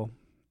example.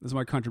 That was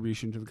my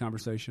contribution to the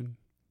conversation,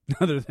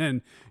 other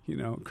than,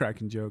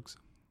 cracking jokes.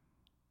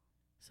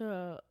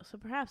 So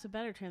perhaps a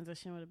better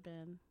transition would have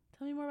been,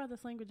 tell me more about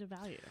this language of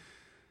value.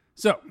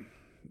 So,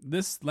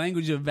 this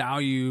language of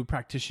value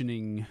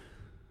practicing,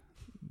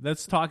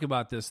 let's talk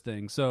about this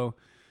thing. So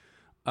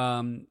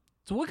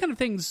what kind of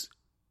things,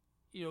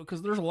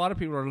 because there's a lot of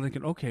people that are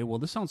thinking, okay, well,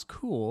 this sounds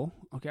cool.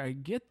 Okay, I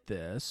get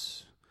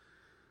this,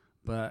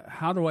 but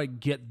how do I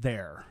get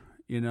there?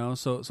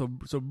 So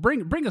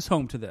bring us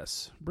home to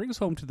this. Bring us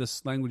home to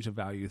this language of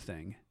value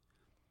thing.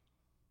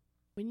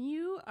 When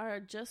you are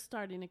just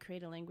starting to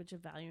create a language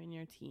of value in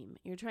your team,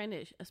 you're trying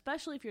to,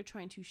 especially if you're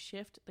trying to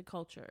shift the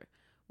culture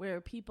where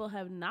people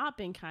have not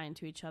been kind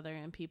to each other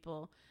and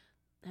people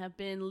have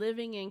been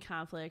living in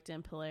conflict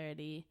and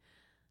polarity,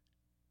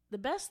 the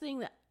best thing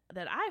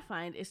that I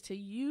find is to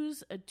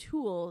use a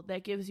tool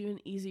that gives you an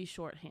easy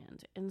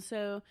shorthand. And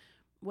so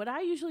what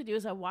I usually do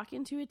is I walk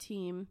into a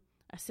team,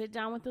 I sit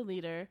down with the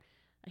leader,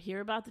 I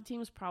hear about the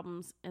team's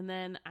problems, and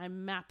then I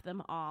map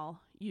them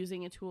all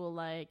using a tool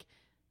like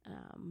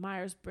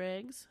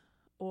Myers-Briggs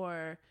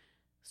or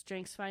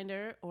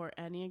StrengthsFinder or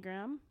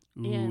Enneagram.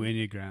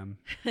 Enneagram.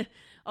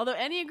 Although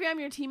Enneagram,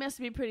 your team has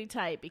to be pretty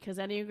tight because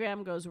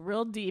Enneagram goes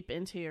real deep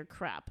into your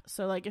crap.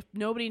 So like if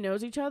nobody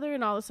knows each other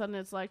and all of a sudden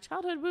it's like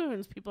childhood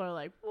wounds, people are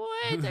like,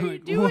 what are you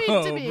doing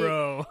to me?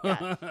 Bro.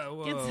 Yeah.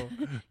 Whoa.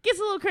 Gets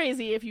a little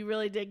crazy if you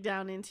really dig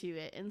down into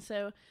it. And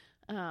so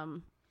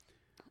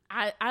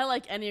I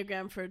like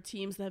Enneagram for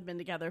teams that have been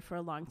together for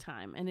a long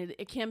time, and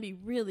it can be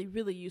really,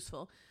 really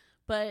useful.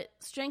 But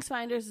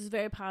StrengthsFinders is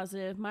very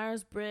positive.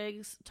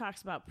 Myers-Briggs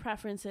talks about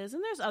preferences,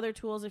 and there's other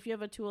tools. If you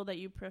have a tool that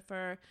you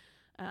prefer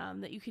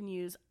that you can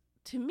use,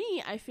 to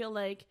me, I feel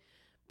like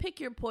pick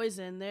your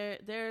poison.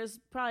 There's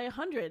probably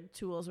 100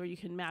 tools where you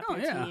can map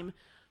your team.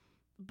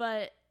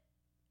 But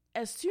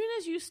as soon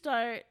as you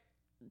start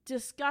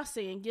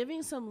discussing and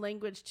giving some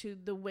language to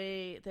the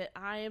way that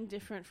I am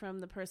different from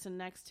the person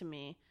next to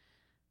me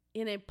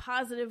in a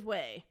positive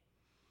way,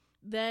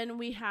 then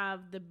we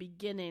have the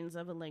beginnings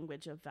of a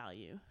language of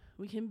value.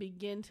 We can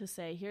begin to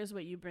say, here's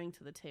what you bring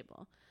to the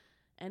table.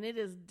 And it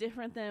is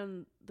different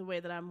than the way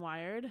that I'm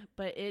wired,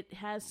 but it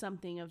has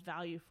something of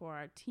value for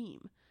our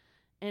team.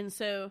 And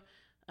so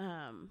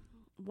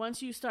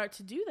once you start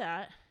to do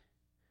that,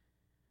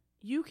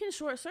 you can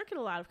short circuit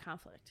a lot of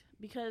conflict.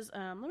 Because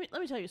let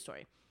me tell you a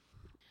story.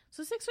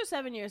 So 6 or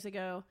 7 years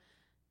ago,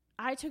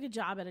 I took a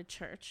job at a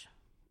church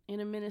in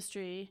a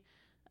ministry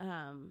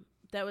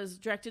that was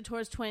directed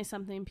towards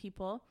 20-something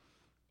people.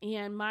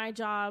 And my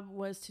job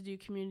was to do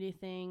community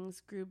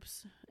things,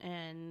 groups,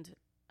 and,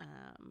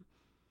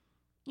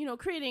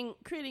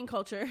 creating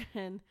culture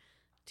and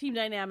team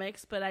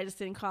dynamics, but I just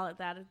didn't call it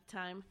that at the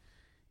time.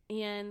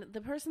 And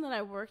the person that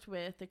I worked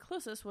with the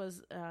closest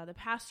was the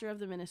pastor of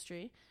the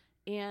ministry.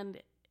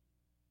 And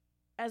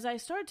as I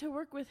started to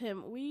work with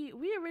him, we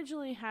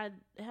originally had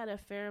a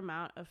fair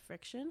amount of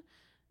friction,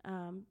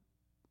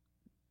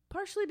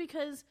 partially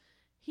because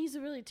he's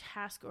a really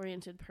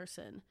task-oriented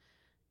person.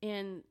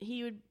 And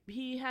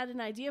he had an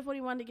idea of what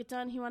he wanted to get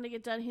done. He wanted to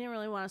get done. He didn't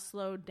really want to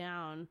slow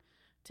down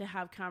to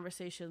have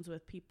conversations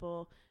with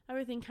people.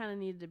 Everything kind of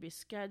needed to be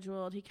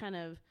scheduled. He kind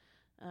of,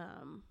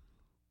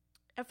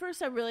 at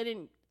first I really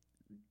didn't,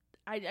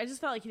 I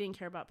just felt like he didn't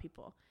care about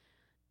people.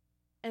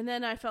 And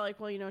then I felt like,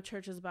 well,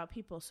 church is about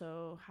people,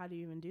 so how do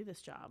you even do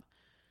this job?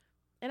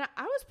 And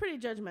I was pretty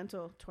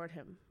judgmental toward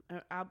him.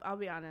 I'll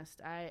be honest.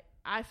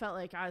 I felt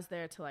like I was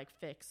there to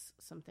fix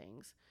some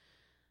things.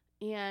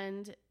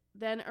 And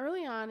then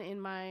early on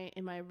in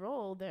my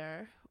role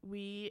there,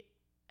 we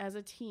as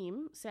a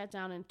team sat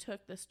down and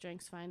took the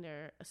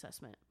StrengthsFinder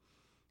assessment.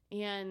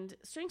 And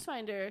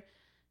StrengthsFinder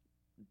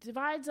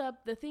divides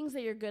up the things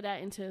that you're good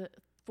at into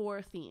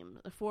 4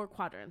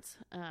 quadrants.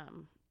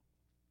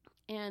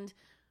 And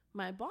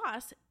my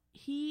boss,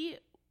 he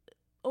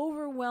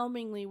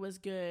overwhelmingly was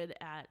good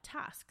at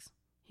tasks.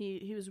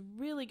 He was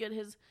really good.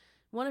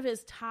 One of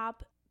his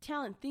top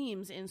talent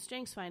themes in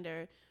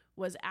StrengthsFinder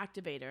was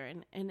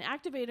activator. And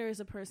activator is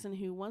a person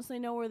who, once they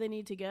know where they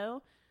need to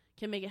go,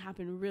 can make it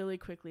happen really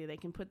quickly. They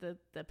can put the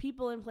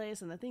people in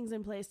place and the things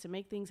in place to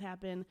make things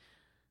happen.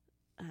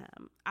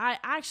 I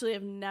actually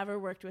have never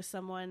worked with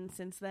someone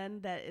since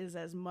then that is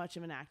as much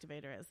of an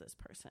activator as this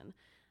person.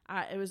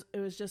 It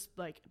was just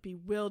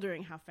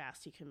bewildering how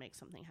fast he could make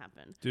something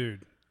happen.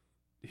 Dude,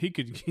 he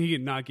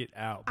could knock it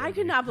out. Baby. I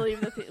could not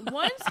believe the thing.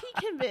 Once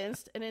he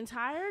convinced an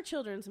entire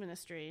children's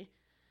ministry.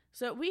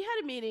 So we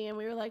had a meeting and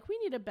we were like, we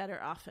need a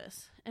better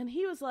office. And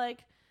he was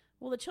like,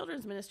 well, the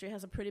children's ministry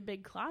has a pretty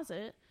big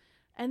closet.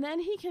 And then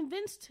he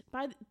convinced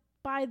by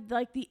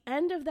the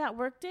end of that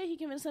workday, he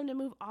convinced them to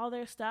move all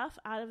their stuff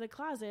out of the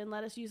closet and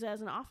let us use it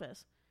as an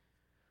office.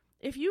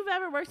 If you've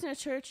ever worked in a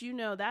church, you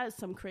know that is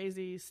some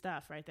crazy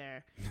stuff right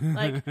there.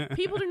 Like,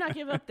 people do not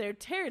give up their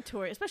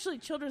territory, especially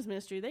children's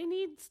ministry. They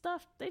need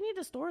stuff. They need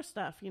to store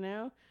stuff, you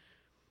know?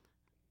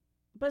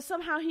 But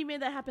somehow he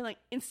made that happen, like,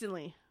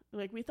 instantly.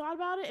 Like, we thought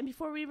about it, and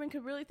before we even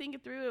could really think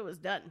it through, it was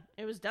done.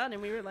 It was done,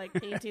 and we were, like,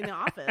 painting the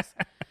office,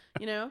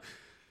 you know?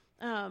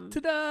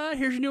 Ta-da!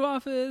 Here's your new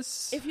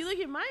office. If you look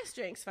at my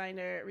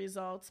StrengthsFinder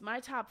results, my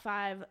top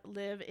 5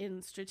 live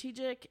in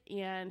strategic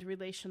and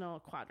relational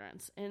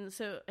quadrants, and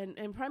so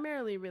and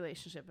primarily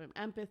relationship and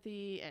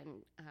empathy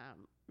and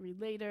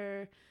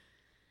relator.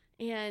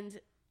 And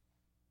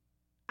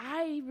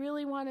I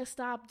really want to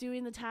stop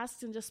doing the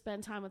tasks and just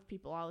spend time with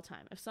people all the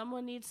time. If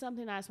someone needs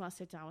something, I just want to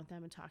sit down with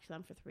them and talk to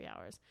them for 3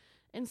 hours.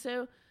 And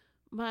so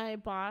my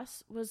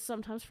boss was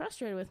sometimes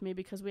frustrated with me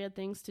because we had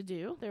things to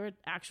do. There were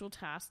actual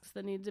tasks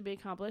that needed to be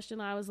accomplished.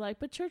 And I was like,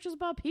 but church is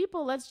about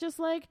people. Let's just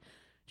like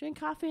drink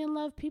coffee and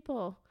love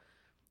people.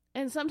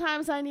 And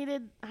sometimes I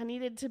needed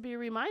to be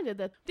reminded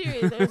that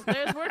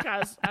there's work I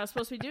was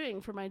supposed to be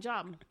doing for my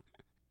job.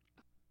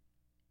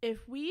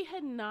 If we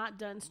had not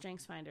done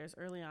StrengthsFinders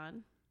early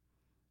on,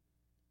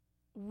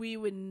 we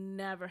would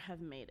never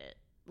have made it.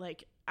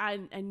 Like, I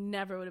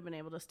never would have been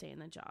able to stay in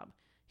the job.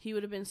 He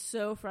would have been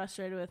so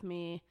frustrated with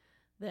me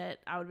that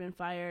I would have been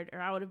fired, or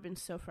I would have been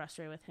so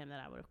frustrated with him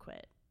that I would have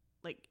quit.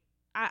 Like,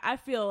 I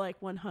feel like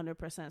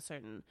 100%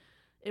 certain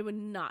it would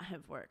not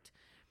have worked.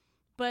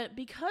 But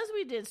because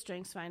we did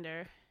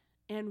StrengthsFinder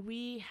and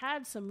we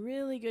had some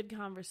really good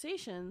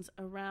conversations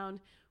around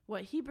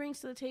what he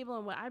brings to the table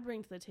and what I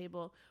bring to the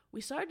table, we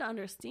started to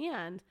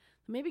understand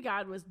that maybe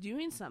God was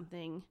doing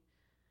something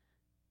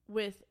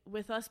with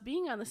us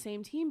being on the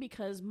same team,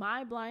 because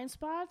my blind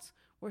spots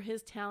were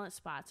his talent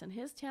spots and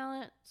his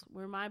talents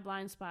were my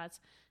blind spots.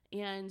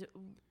 And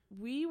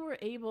we were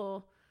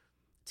able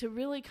to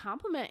really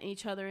complement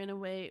each other in a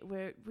way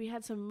where we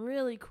had some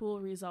really cool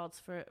results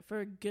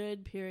for a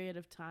good period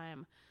of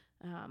time,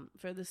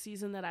 for the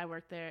season that I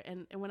worked there.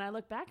 And when I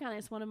look back on it,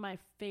 it's one of my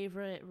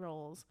favorite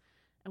roles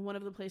and one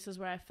of the places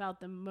where I felt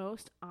the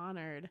most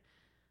honored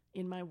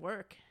in my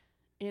work,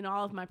 in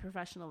all of my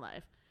professional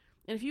life.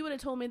 And if you would have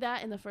told me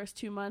that in the first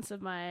 2 months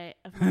of my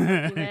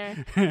working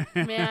there,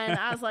 man,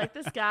 I was like,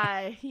 this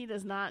guy, he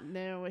does not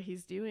know what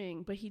he's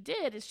doing. But he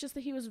did. It's just that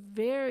he was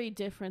very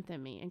different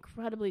than me,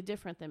 incredibly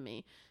different than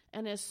me.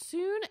 And as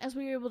soon as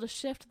we were able to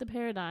shift the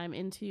paradigm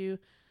into,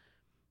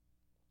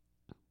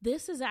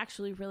 this is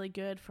actually really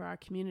good for our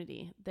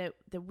community, that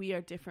we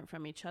are different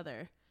from each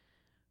other.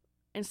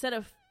 Instead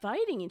of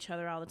fighting each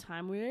other all the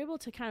time, we were able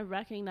to kind of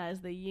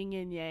recognize the yin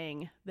and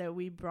yang that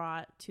we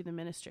brought to the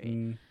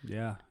ministry.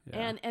 Yeah.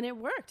 And it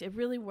worked. It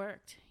really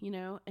worked, you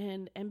know.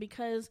 And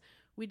because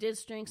we did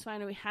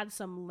StrengthsFinder, we had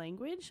some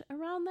language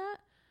around that.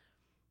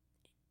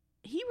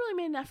 He really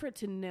made an effort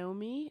to know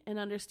me and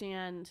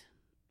understand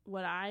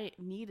what I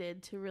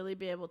needed to really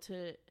be able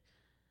to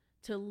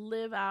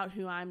live out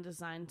who I'm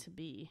designed to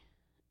be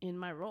in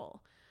my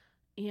role.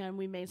 And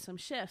we made some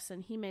shifts,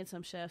 and he made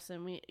some shifts,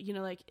 and we, you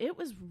know, like, it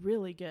was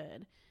really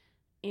good.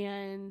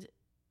 And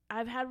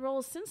I've had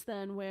roles since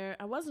then where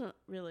I wasn't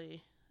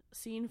really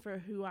seen for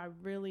who I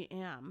really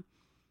am,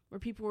 where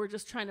people were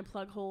just trying to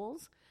plug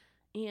holes,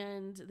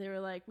 and they were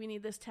like, we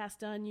need this task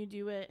done, you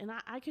do it. And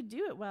I could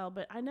do it well,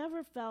 but I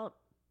never felt,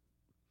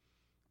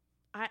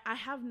 I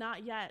have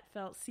not yet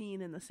felt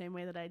seen in the same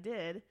way that I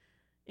did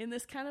in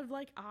this kind of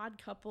like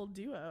odd couple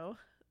duo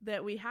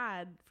that we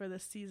had for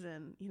this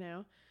season, you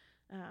know.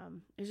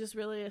 It was just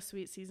really a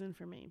sweet season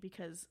for me,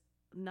 because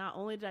not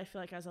only did I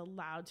feel like I was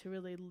allowed to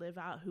really live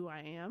out who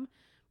I am,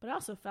 but I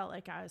also felt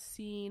like I was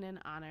seen and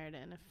honored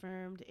and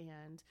affirmed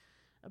and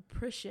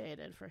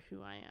appreciated for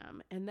who I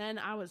am. And then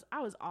I was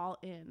all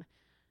in.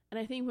 And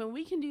I think when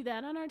we can do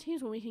that on our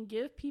teams, when we can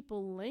give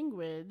people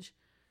language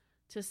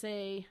to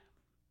say,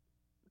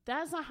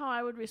 that's not how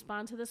I would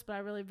respond to this, but I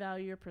really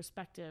value your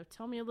perspective.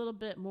 Tell me a little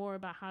bit more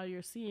about how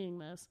you're seeing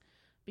this,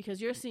 because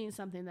you're seeing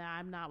something that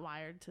I'm not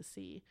wired to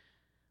see.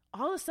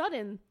 All of a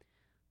sudden,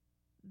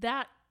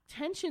 that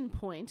tension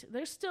point,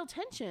 there's still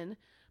tension,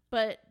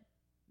 but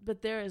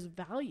there is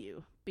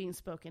value being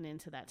spoken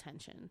into that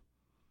tension.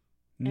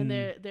 And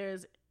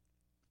there's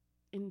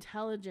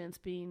intelligence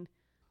being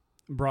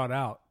brought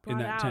out in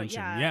that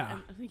tension. Yeah.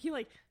 I'm thinking,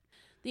 like,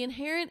 the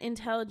inherent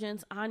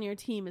intelligence on your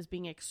team is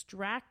being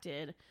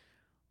extracted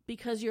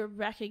because you're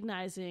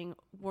recognizing,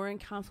 we're in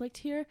conflict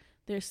here,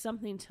 there's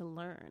something to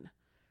learn.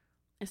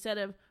 Instead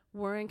of,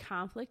 we're in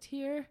conflict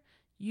here,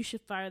 you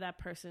should fire that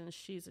person,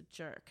 she's a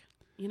jerk.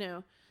 You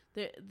know,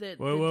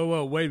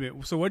 whoa, wait a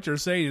minute. So what you're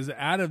saying is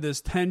that out of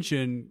this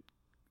tension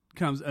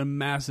comes a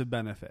massive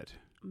benefit.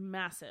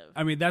 Massive.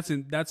 I mean,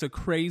 that's a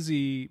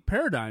crazy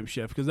paradigm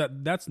shift, because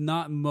that's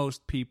not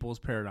most people's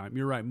paradigm.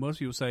 You're right. Most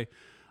people say,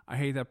 I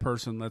hate that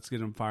person, let's get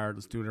them fired,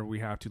 let's do whatever we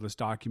have to, let's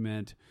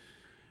document.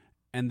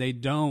 And they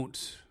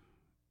don't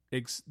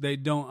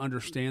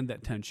understand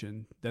that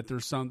tension, that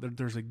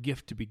there's a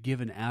gift to be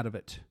given out of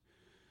it.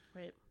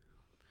 Right.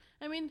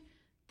 I mean,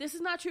 this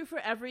is not true for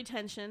every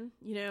tension.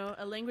 You know,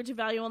 a language of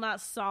value will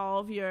not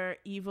solve your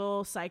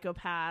evil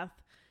psychopath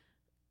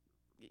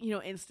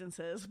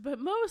instances, but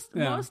most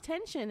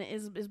tension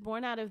is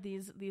born out of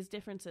these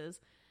differences.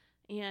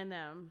 And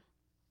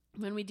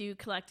when we do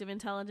collective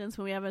intelligence,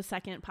 when we have a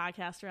second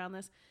podcast around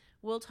this,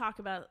 we'll talk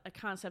about a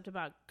concept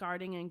about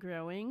guarding and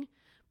growing.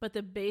 But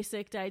the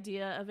basic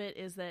idea of it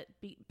is that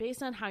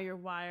based on how you're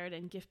wired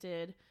and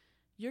gifted,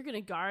 you're going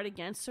to guard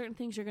against certain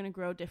things. You're going to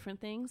grow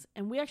different things.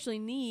 And we actually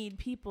need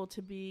people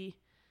to be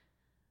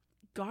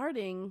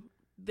guarding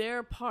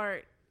their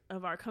part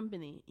of our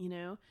company,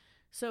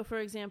 So, for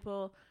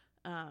example,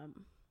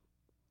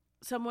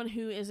 someone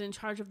who is in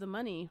charge of the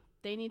money,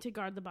 they need to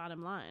guard the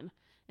bottom line.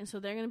 And so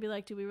they're going to be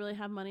like, do we really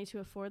have money to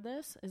afford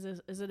this?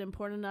 Is it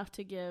important enough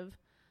to give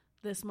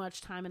this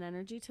much time and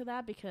energy to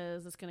that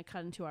because it's going to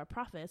cut into our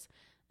profits?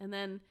 And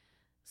then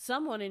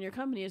someone in your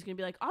company is going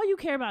to be like, all you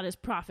care about is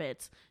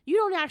profits. You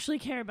don't actually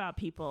care about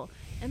people.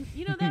 And,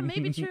 that may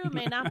be true,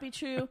 may not be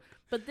true,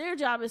 but their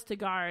job is to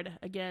guard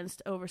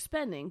against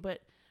overspending. But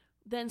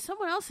then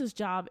someone else's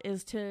job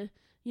is to,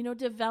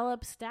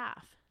 develop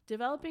staff.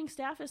 Developing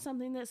staff is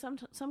something that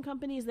some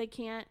companies, they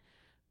can't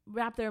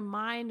wrap their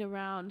mind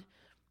around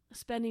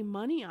spending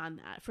money on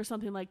that for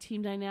something like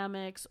team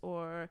dynamics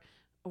or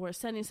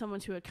sending someone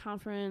to a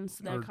conference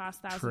that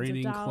costs thousands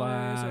of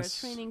dollars or a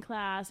training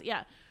class.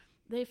 Yeah.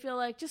 They feel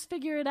like, just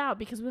figure it out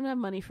because we don't have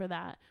money for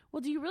that. Well,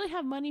 do you really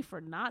have money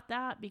for not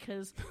that?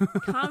 Because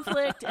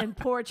conflict and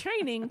poor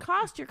training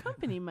cost your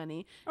company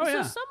money.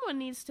 So someone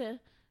needs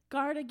to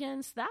guard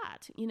against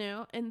that,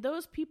 and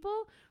those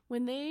people,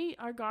 when they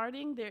are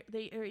guarding,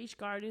 they are each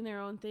guarding their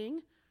own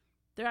thing.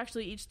 They're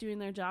actually each doing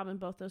their job, and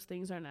both those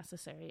things are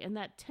necessary. And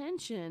that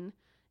tension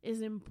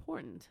is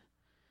important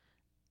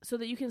so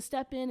that you can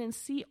step in and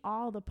see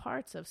all the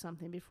parts of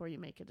something before you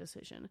make a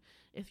decision.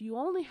 If you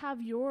only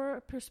have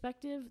your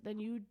perspective, then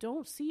you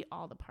don't see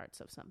all the parts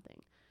of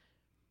something.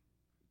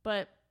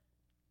 But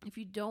if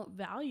you don't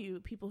value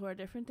people who are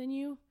different than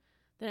you,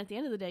 then at the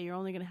end of the day, you're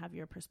only going to have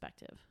your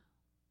perspective.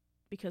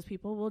 Because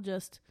people will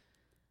just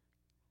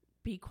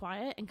be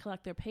quiet and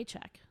collect their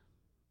paycheck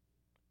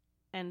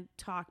and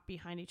talk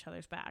behind each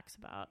other's backs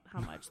about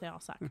how much they all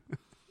suck.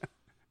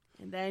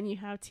 And then you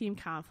have team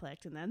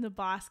conflict. And then the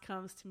boss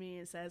comes to me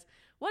and says,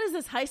 what is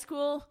this, high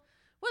school?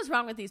 What is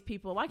wrong with these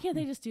people? Why can't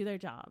they just do their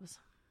jobs?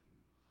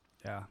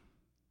 Yeah.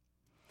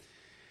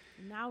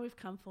 And now we've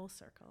come full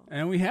circle.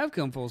 And we have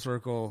come full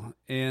circle.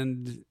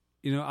 And,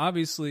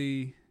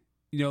 obviously,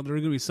 there are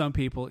going to be some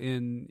people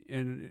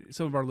in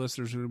some of our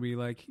listeners who are going to be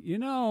like,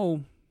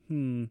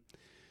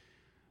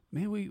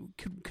 maybe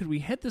could we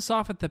hit this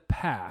off at the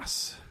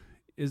pass?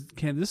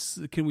 Can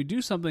we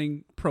do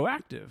something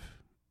proactive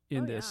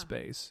in this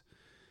space?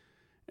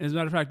 And as a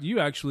matter of fact, you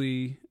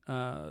actually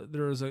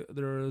there is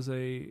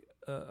a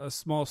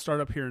small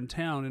startup here in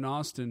town in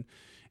Austin,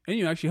 and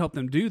you actually helped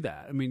them do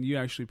that. I mean, you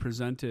actually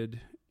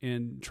presented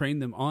and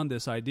trained them on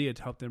this idea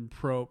to help them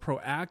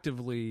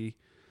proactively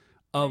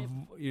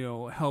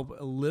help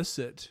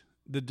elicit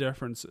the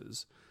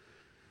differences.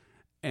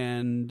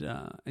 And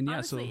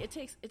honestly, it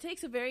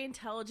takes a very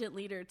intelligent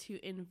leader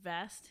to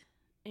invest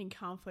in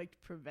conflict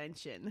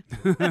prevention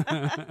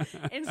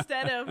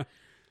instead of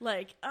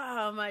like,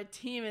 oh, my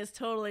team is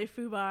totally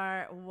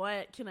FUBAR.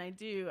 What can I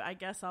do? I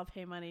guess I'll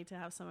pay money to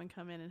have someone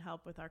come in and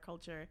help with our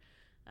culture.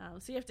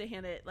 So you have to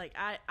hand it. Like,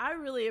 I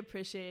really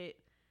appreciate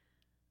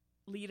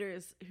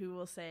leaders who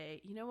will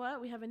say, you know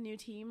what, we have a new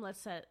team. Let's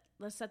set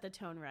the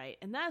tone right.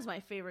 And that is my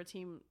favorite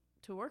team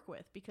to work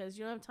with because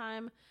you don't have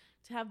time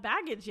to have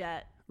baggage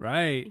yet.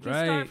 Right. You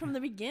can start from the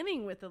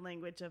beginning with the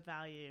language of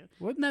value.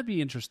 Wouldn't that be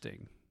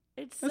interesting?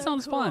 That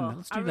sounds cool. fun.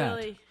 Let's do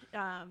that.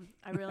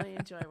 I really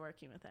enjoy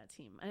working with that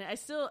team. And I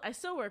still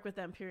work with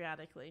them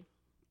periodically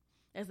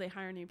as they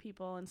hire new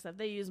people and stuff.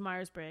 They use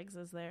Myers-Briggs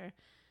as their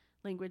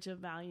language of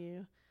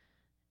value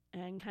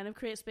and kind of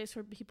create space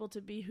for people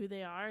to be who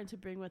they are and to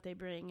bring what they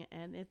bring.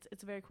 And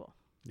it's very cool.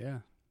 Yeah.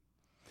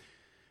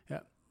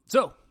 Yeah.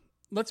 So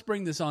let's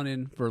bring this on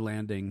in for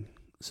landing.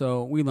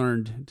 So we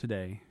learned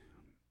today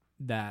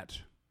that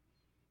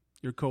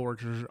your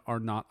coworkers are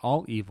not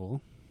all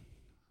evil.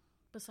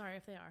 But sorry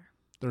if they are.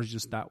 There's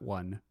just that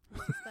one.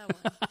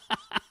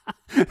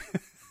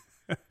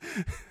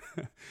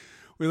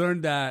 We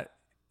learned that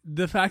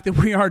the fact that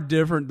we are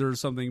different, there's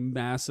something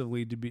massive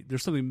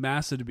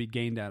to be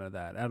gained out of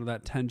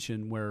that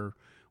tension where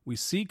we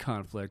see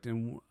conflict,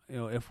 and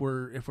if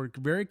we're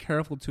very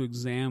careful to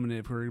examine it,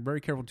 if we're very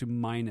careful to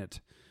mine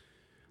it,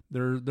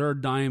 there are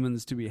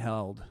diamonds to be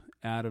held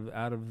out of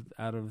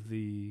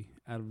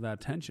that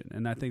tension.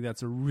 And I think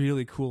that's a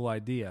really cool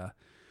idea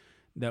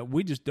that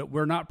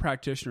we're not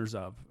practitioners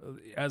of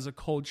as a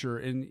culture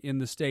in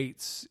the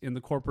States, in the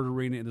corporate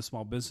arena, in the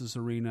small business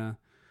arena,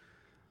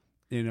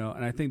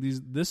 and I think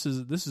this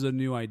is a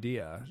new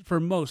idea for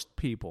most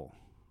people.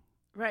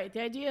 Right. The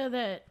idea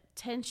that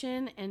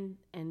tension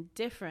and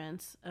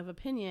difference of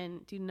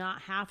opinion do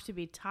not have to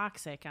be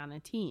toxic on a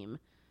team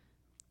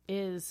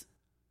is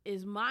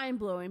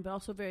mind-blowing, but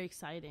also very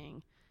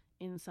exciting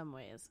in some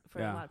ways for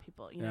a lot of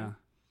people, you know?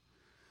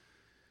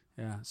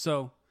 Yeah.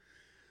 So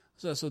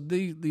So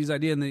these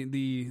idea and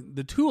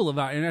the tool of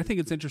that, and I think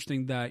it's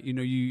interesting that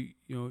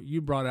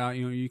you brought out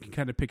you can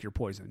kind of pick your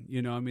poison.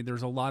 I mean,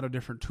 there's a lot of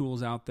different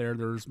tools out there.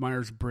 There's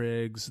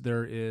Myers-Briggs.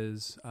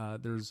 There's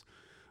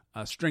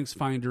Strengths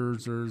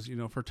Finders. There's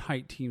for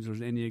tight teams.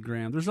 There's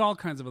Enneagram. There's all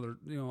kinds of other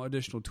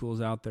additional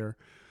tools out there.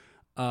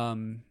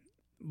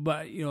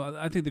 But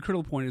I think the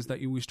critical point is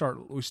that we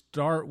start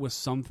with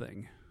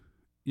something,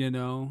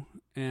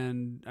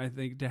 and I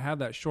think to have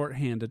that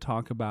shorthand to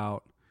talk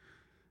about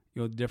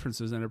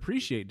differences and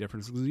appreciate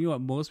differences, because what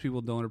most people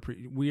don't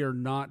appreciate. We are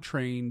not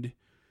trained,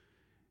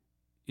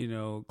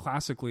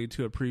 classically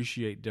to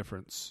appreciate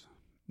difference.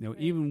 Right.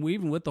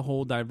 Even with the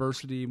whole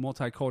diversity,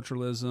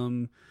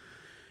 multiculturalism,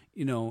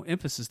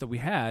 emphasis that we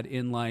had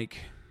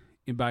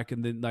back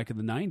in the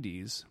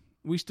 90s,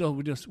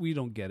 we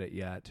don't get it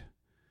yet.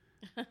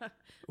 That's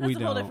a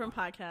whole different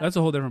podcast. That's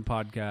a whole different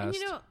podcast.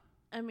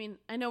 And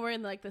I know we're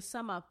in the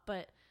sum up,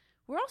 but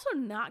we're also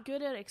not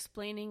good at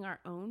explaining our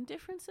own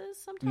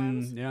differences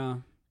sometimes. Yeah.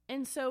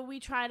 And so we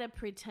try to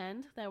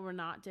pretend that we're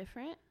not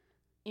different.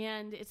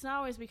 And it's not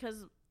always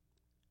because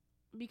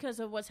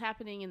of what's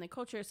happening in the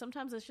culture.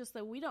 Sometimes it's just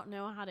that we don't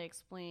know how to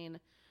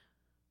explain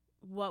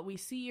what we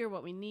see or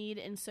what we need.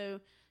 And so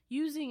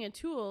using a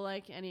tool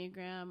like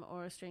Enneagram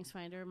or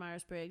StrengthsFinder,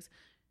 Myers-Briggs,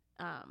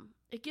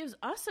 it gives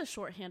us a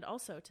shorthand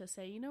also to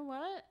say,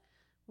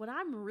 what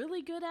I'm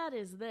really good at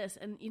is this.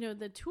 And,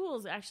 the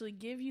tools actually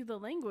give you the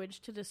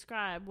language to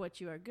describe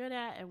what you are good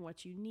at and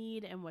what you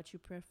need and what you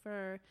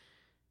prefer.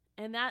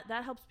 And that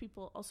helps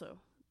people also.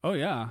 Oh,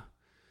 yeah.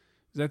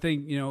 Because I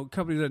think,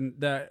 companies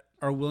that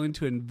are willing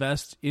to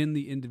invest in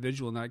the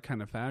individual in that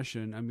kind of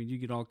fashion, I mean, you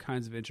get all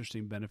kinds of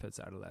interesting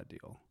benefits out of that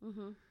deal.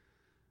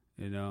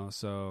 Mm-hmm.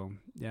 So,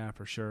 yeah,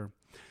 for sure.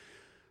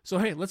 So,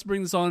 hey, let's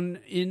bring this on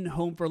in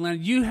home for Atlanta.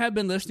 You have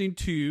been listening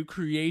to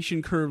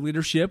Creation Curve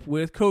Leadership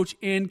with Coach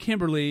and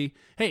Kimberly.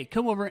 Hey,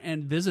 come over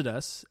and visit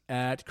us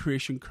at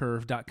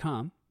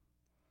creationcurve.com.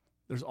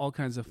 There's all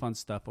kinds of fun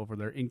stuff over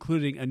there,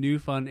 including a new,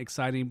 fun,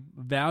 exciting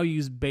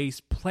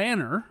values-based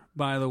planner,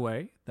 by the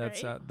way.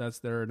 That's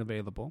there and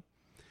available.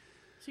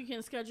 So you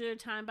can schedule your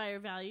time by your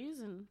values.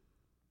 And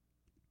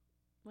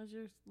what's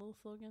your little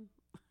slogan?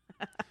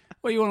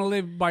 Well, you want to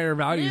live by your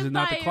values and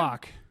not the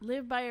clock.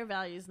 Live by your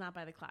values, not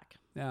by the clock.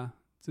 Yeah,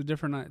 it's a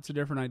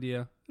different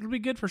idea. It'll be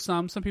good for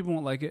some. Some people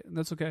won't like it, and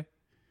that's okay.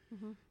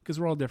 Because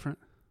we're all different,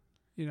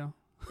 Yep.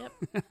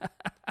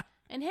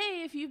 And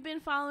hey, if you've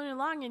been following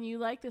along and you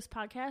like this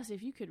podcast,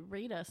 if you could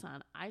rate us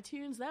on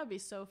iTunes, that would be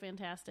so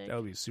fantastic. That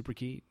would be super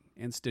key.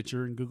 And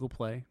Stitcher and Google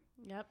Play.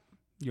 Yep.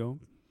 Again,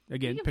 you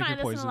can pick find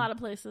your poison. us in a lot of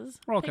places.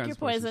 We're all pick kinds your of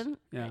places. poison.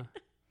 Yeah. Right.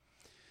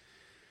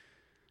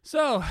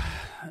 So,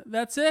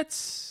 that's it.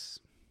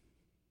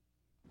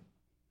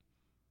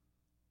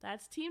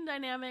 That's team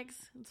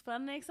dynamics. It's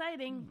fun and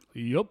exciting.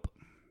 Yup.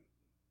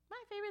 My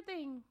favorite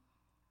thing.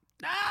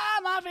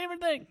 My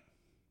favorite thing.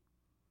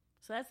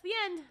 So that's the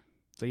end.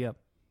 So, yep.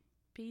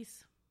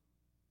 Peace.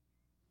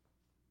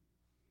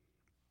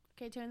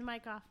 Okay, turn the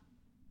mic off.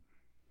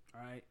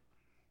 All right.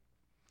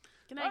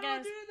 Good night,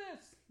 guys. Let's do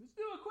this. Let's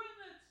do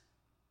equipment.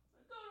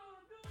 I don't know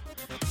what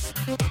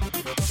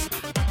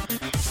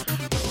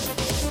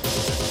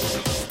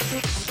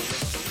I'm doing.